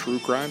 or true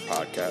crime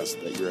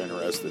podcasts that you're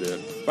interested in,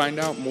 find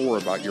out more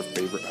about your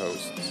favorite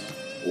hosts,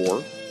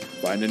 or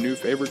find a new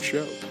favorite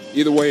show.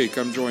 Either way,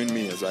 come join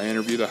me as I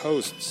interview the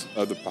hosts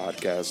of the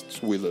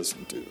podcasts we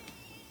listen to.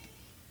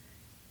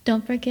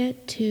 Don't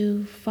forget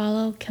to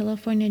follow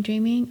California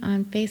Dreaming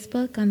on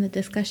Facebook on the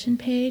discussion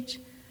page.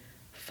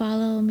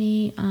 Follow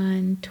me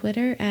on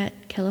Twitter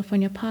at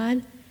California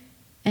Pod,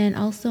 and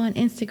also on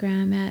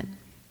Instagram at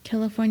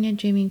California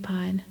Dreaming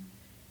Pod.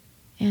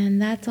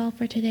 And that's all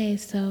for today,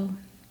 so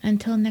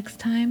until next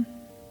time,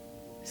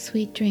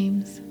 sweet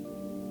dreams.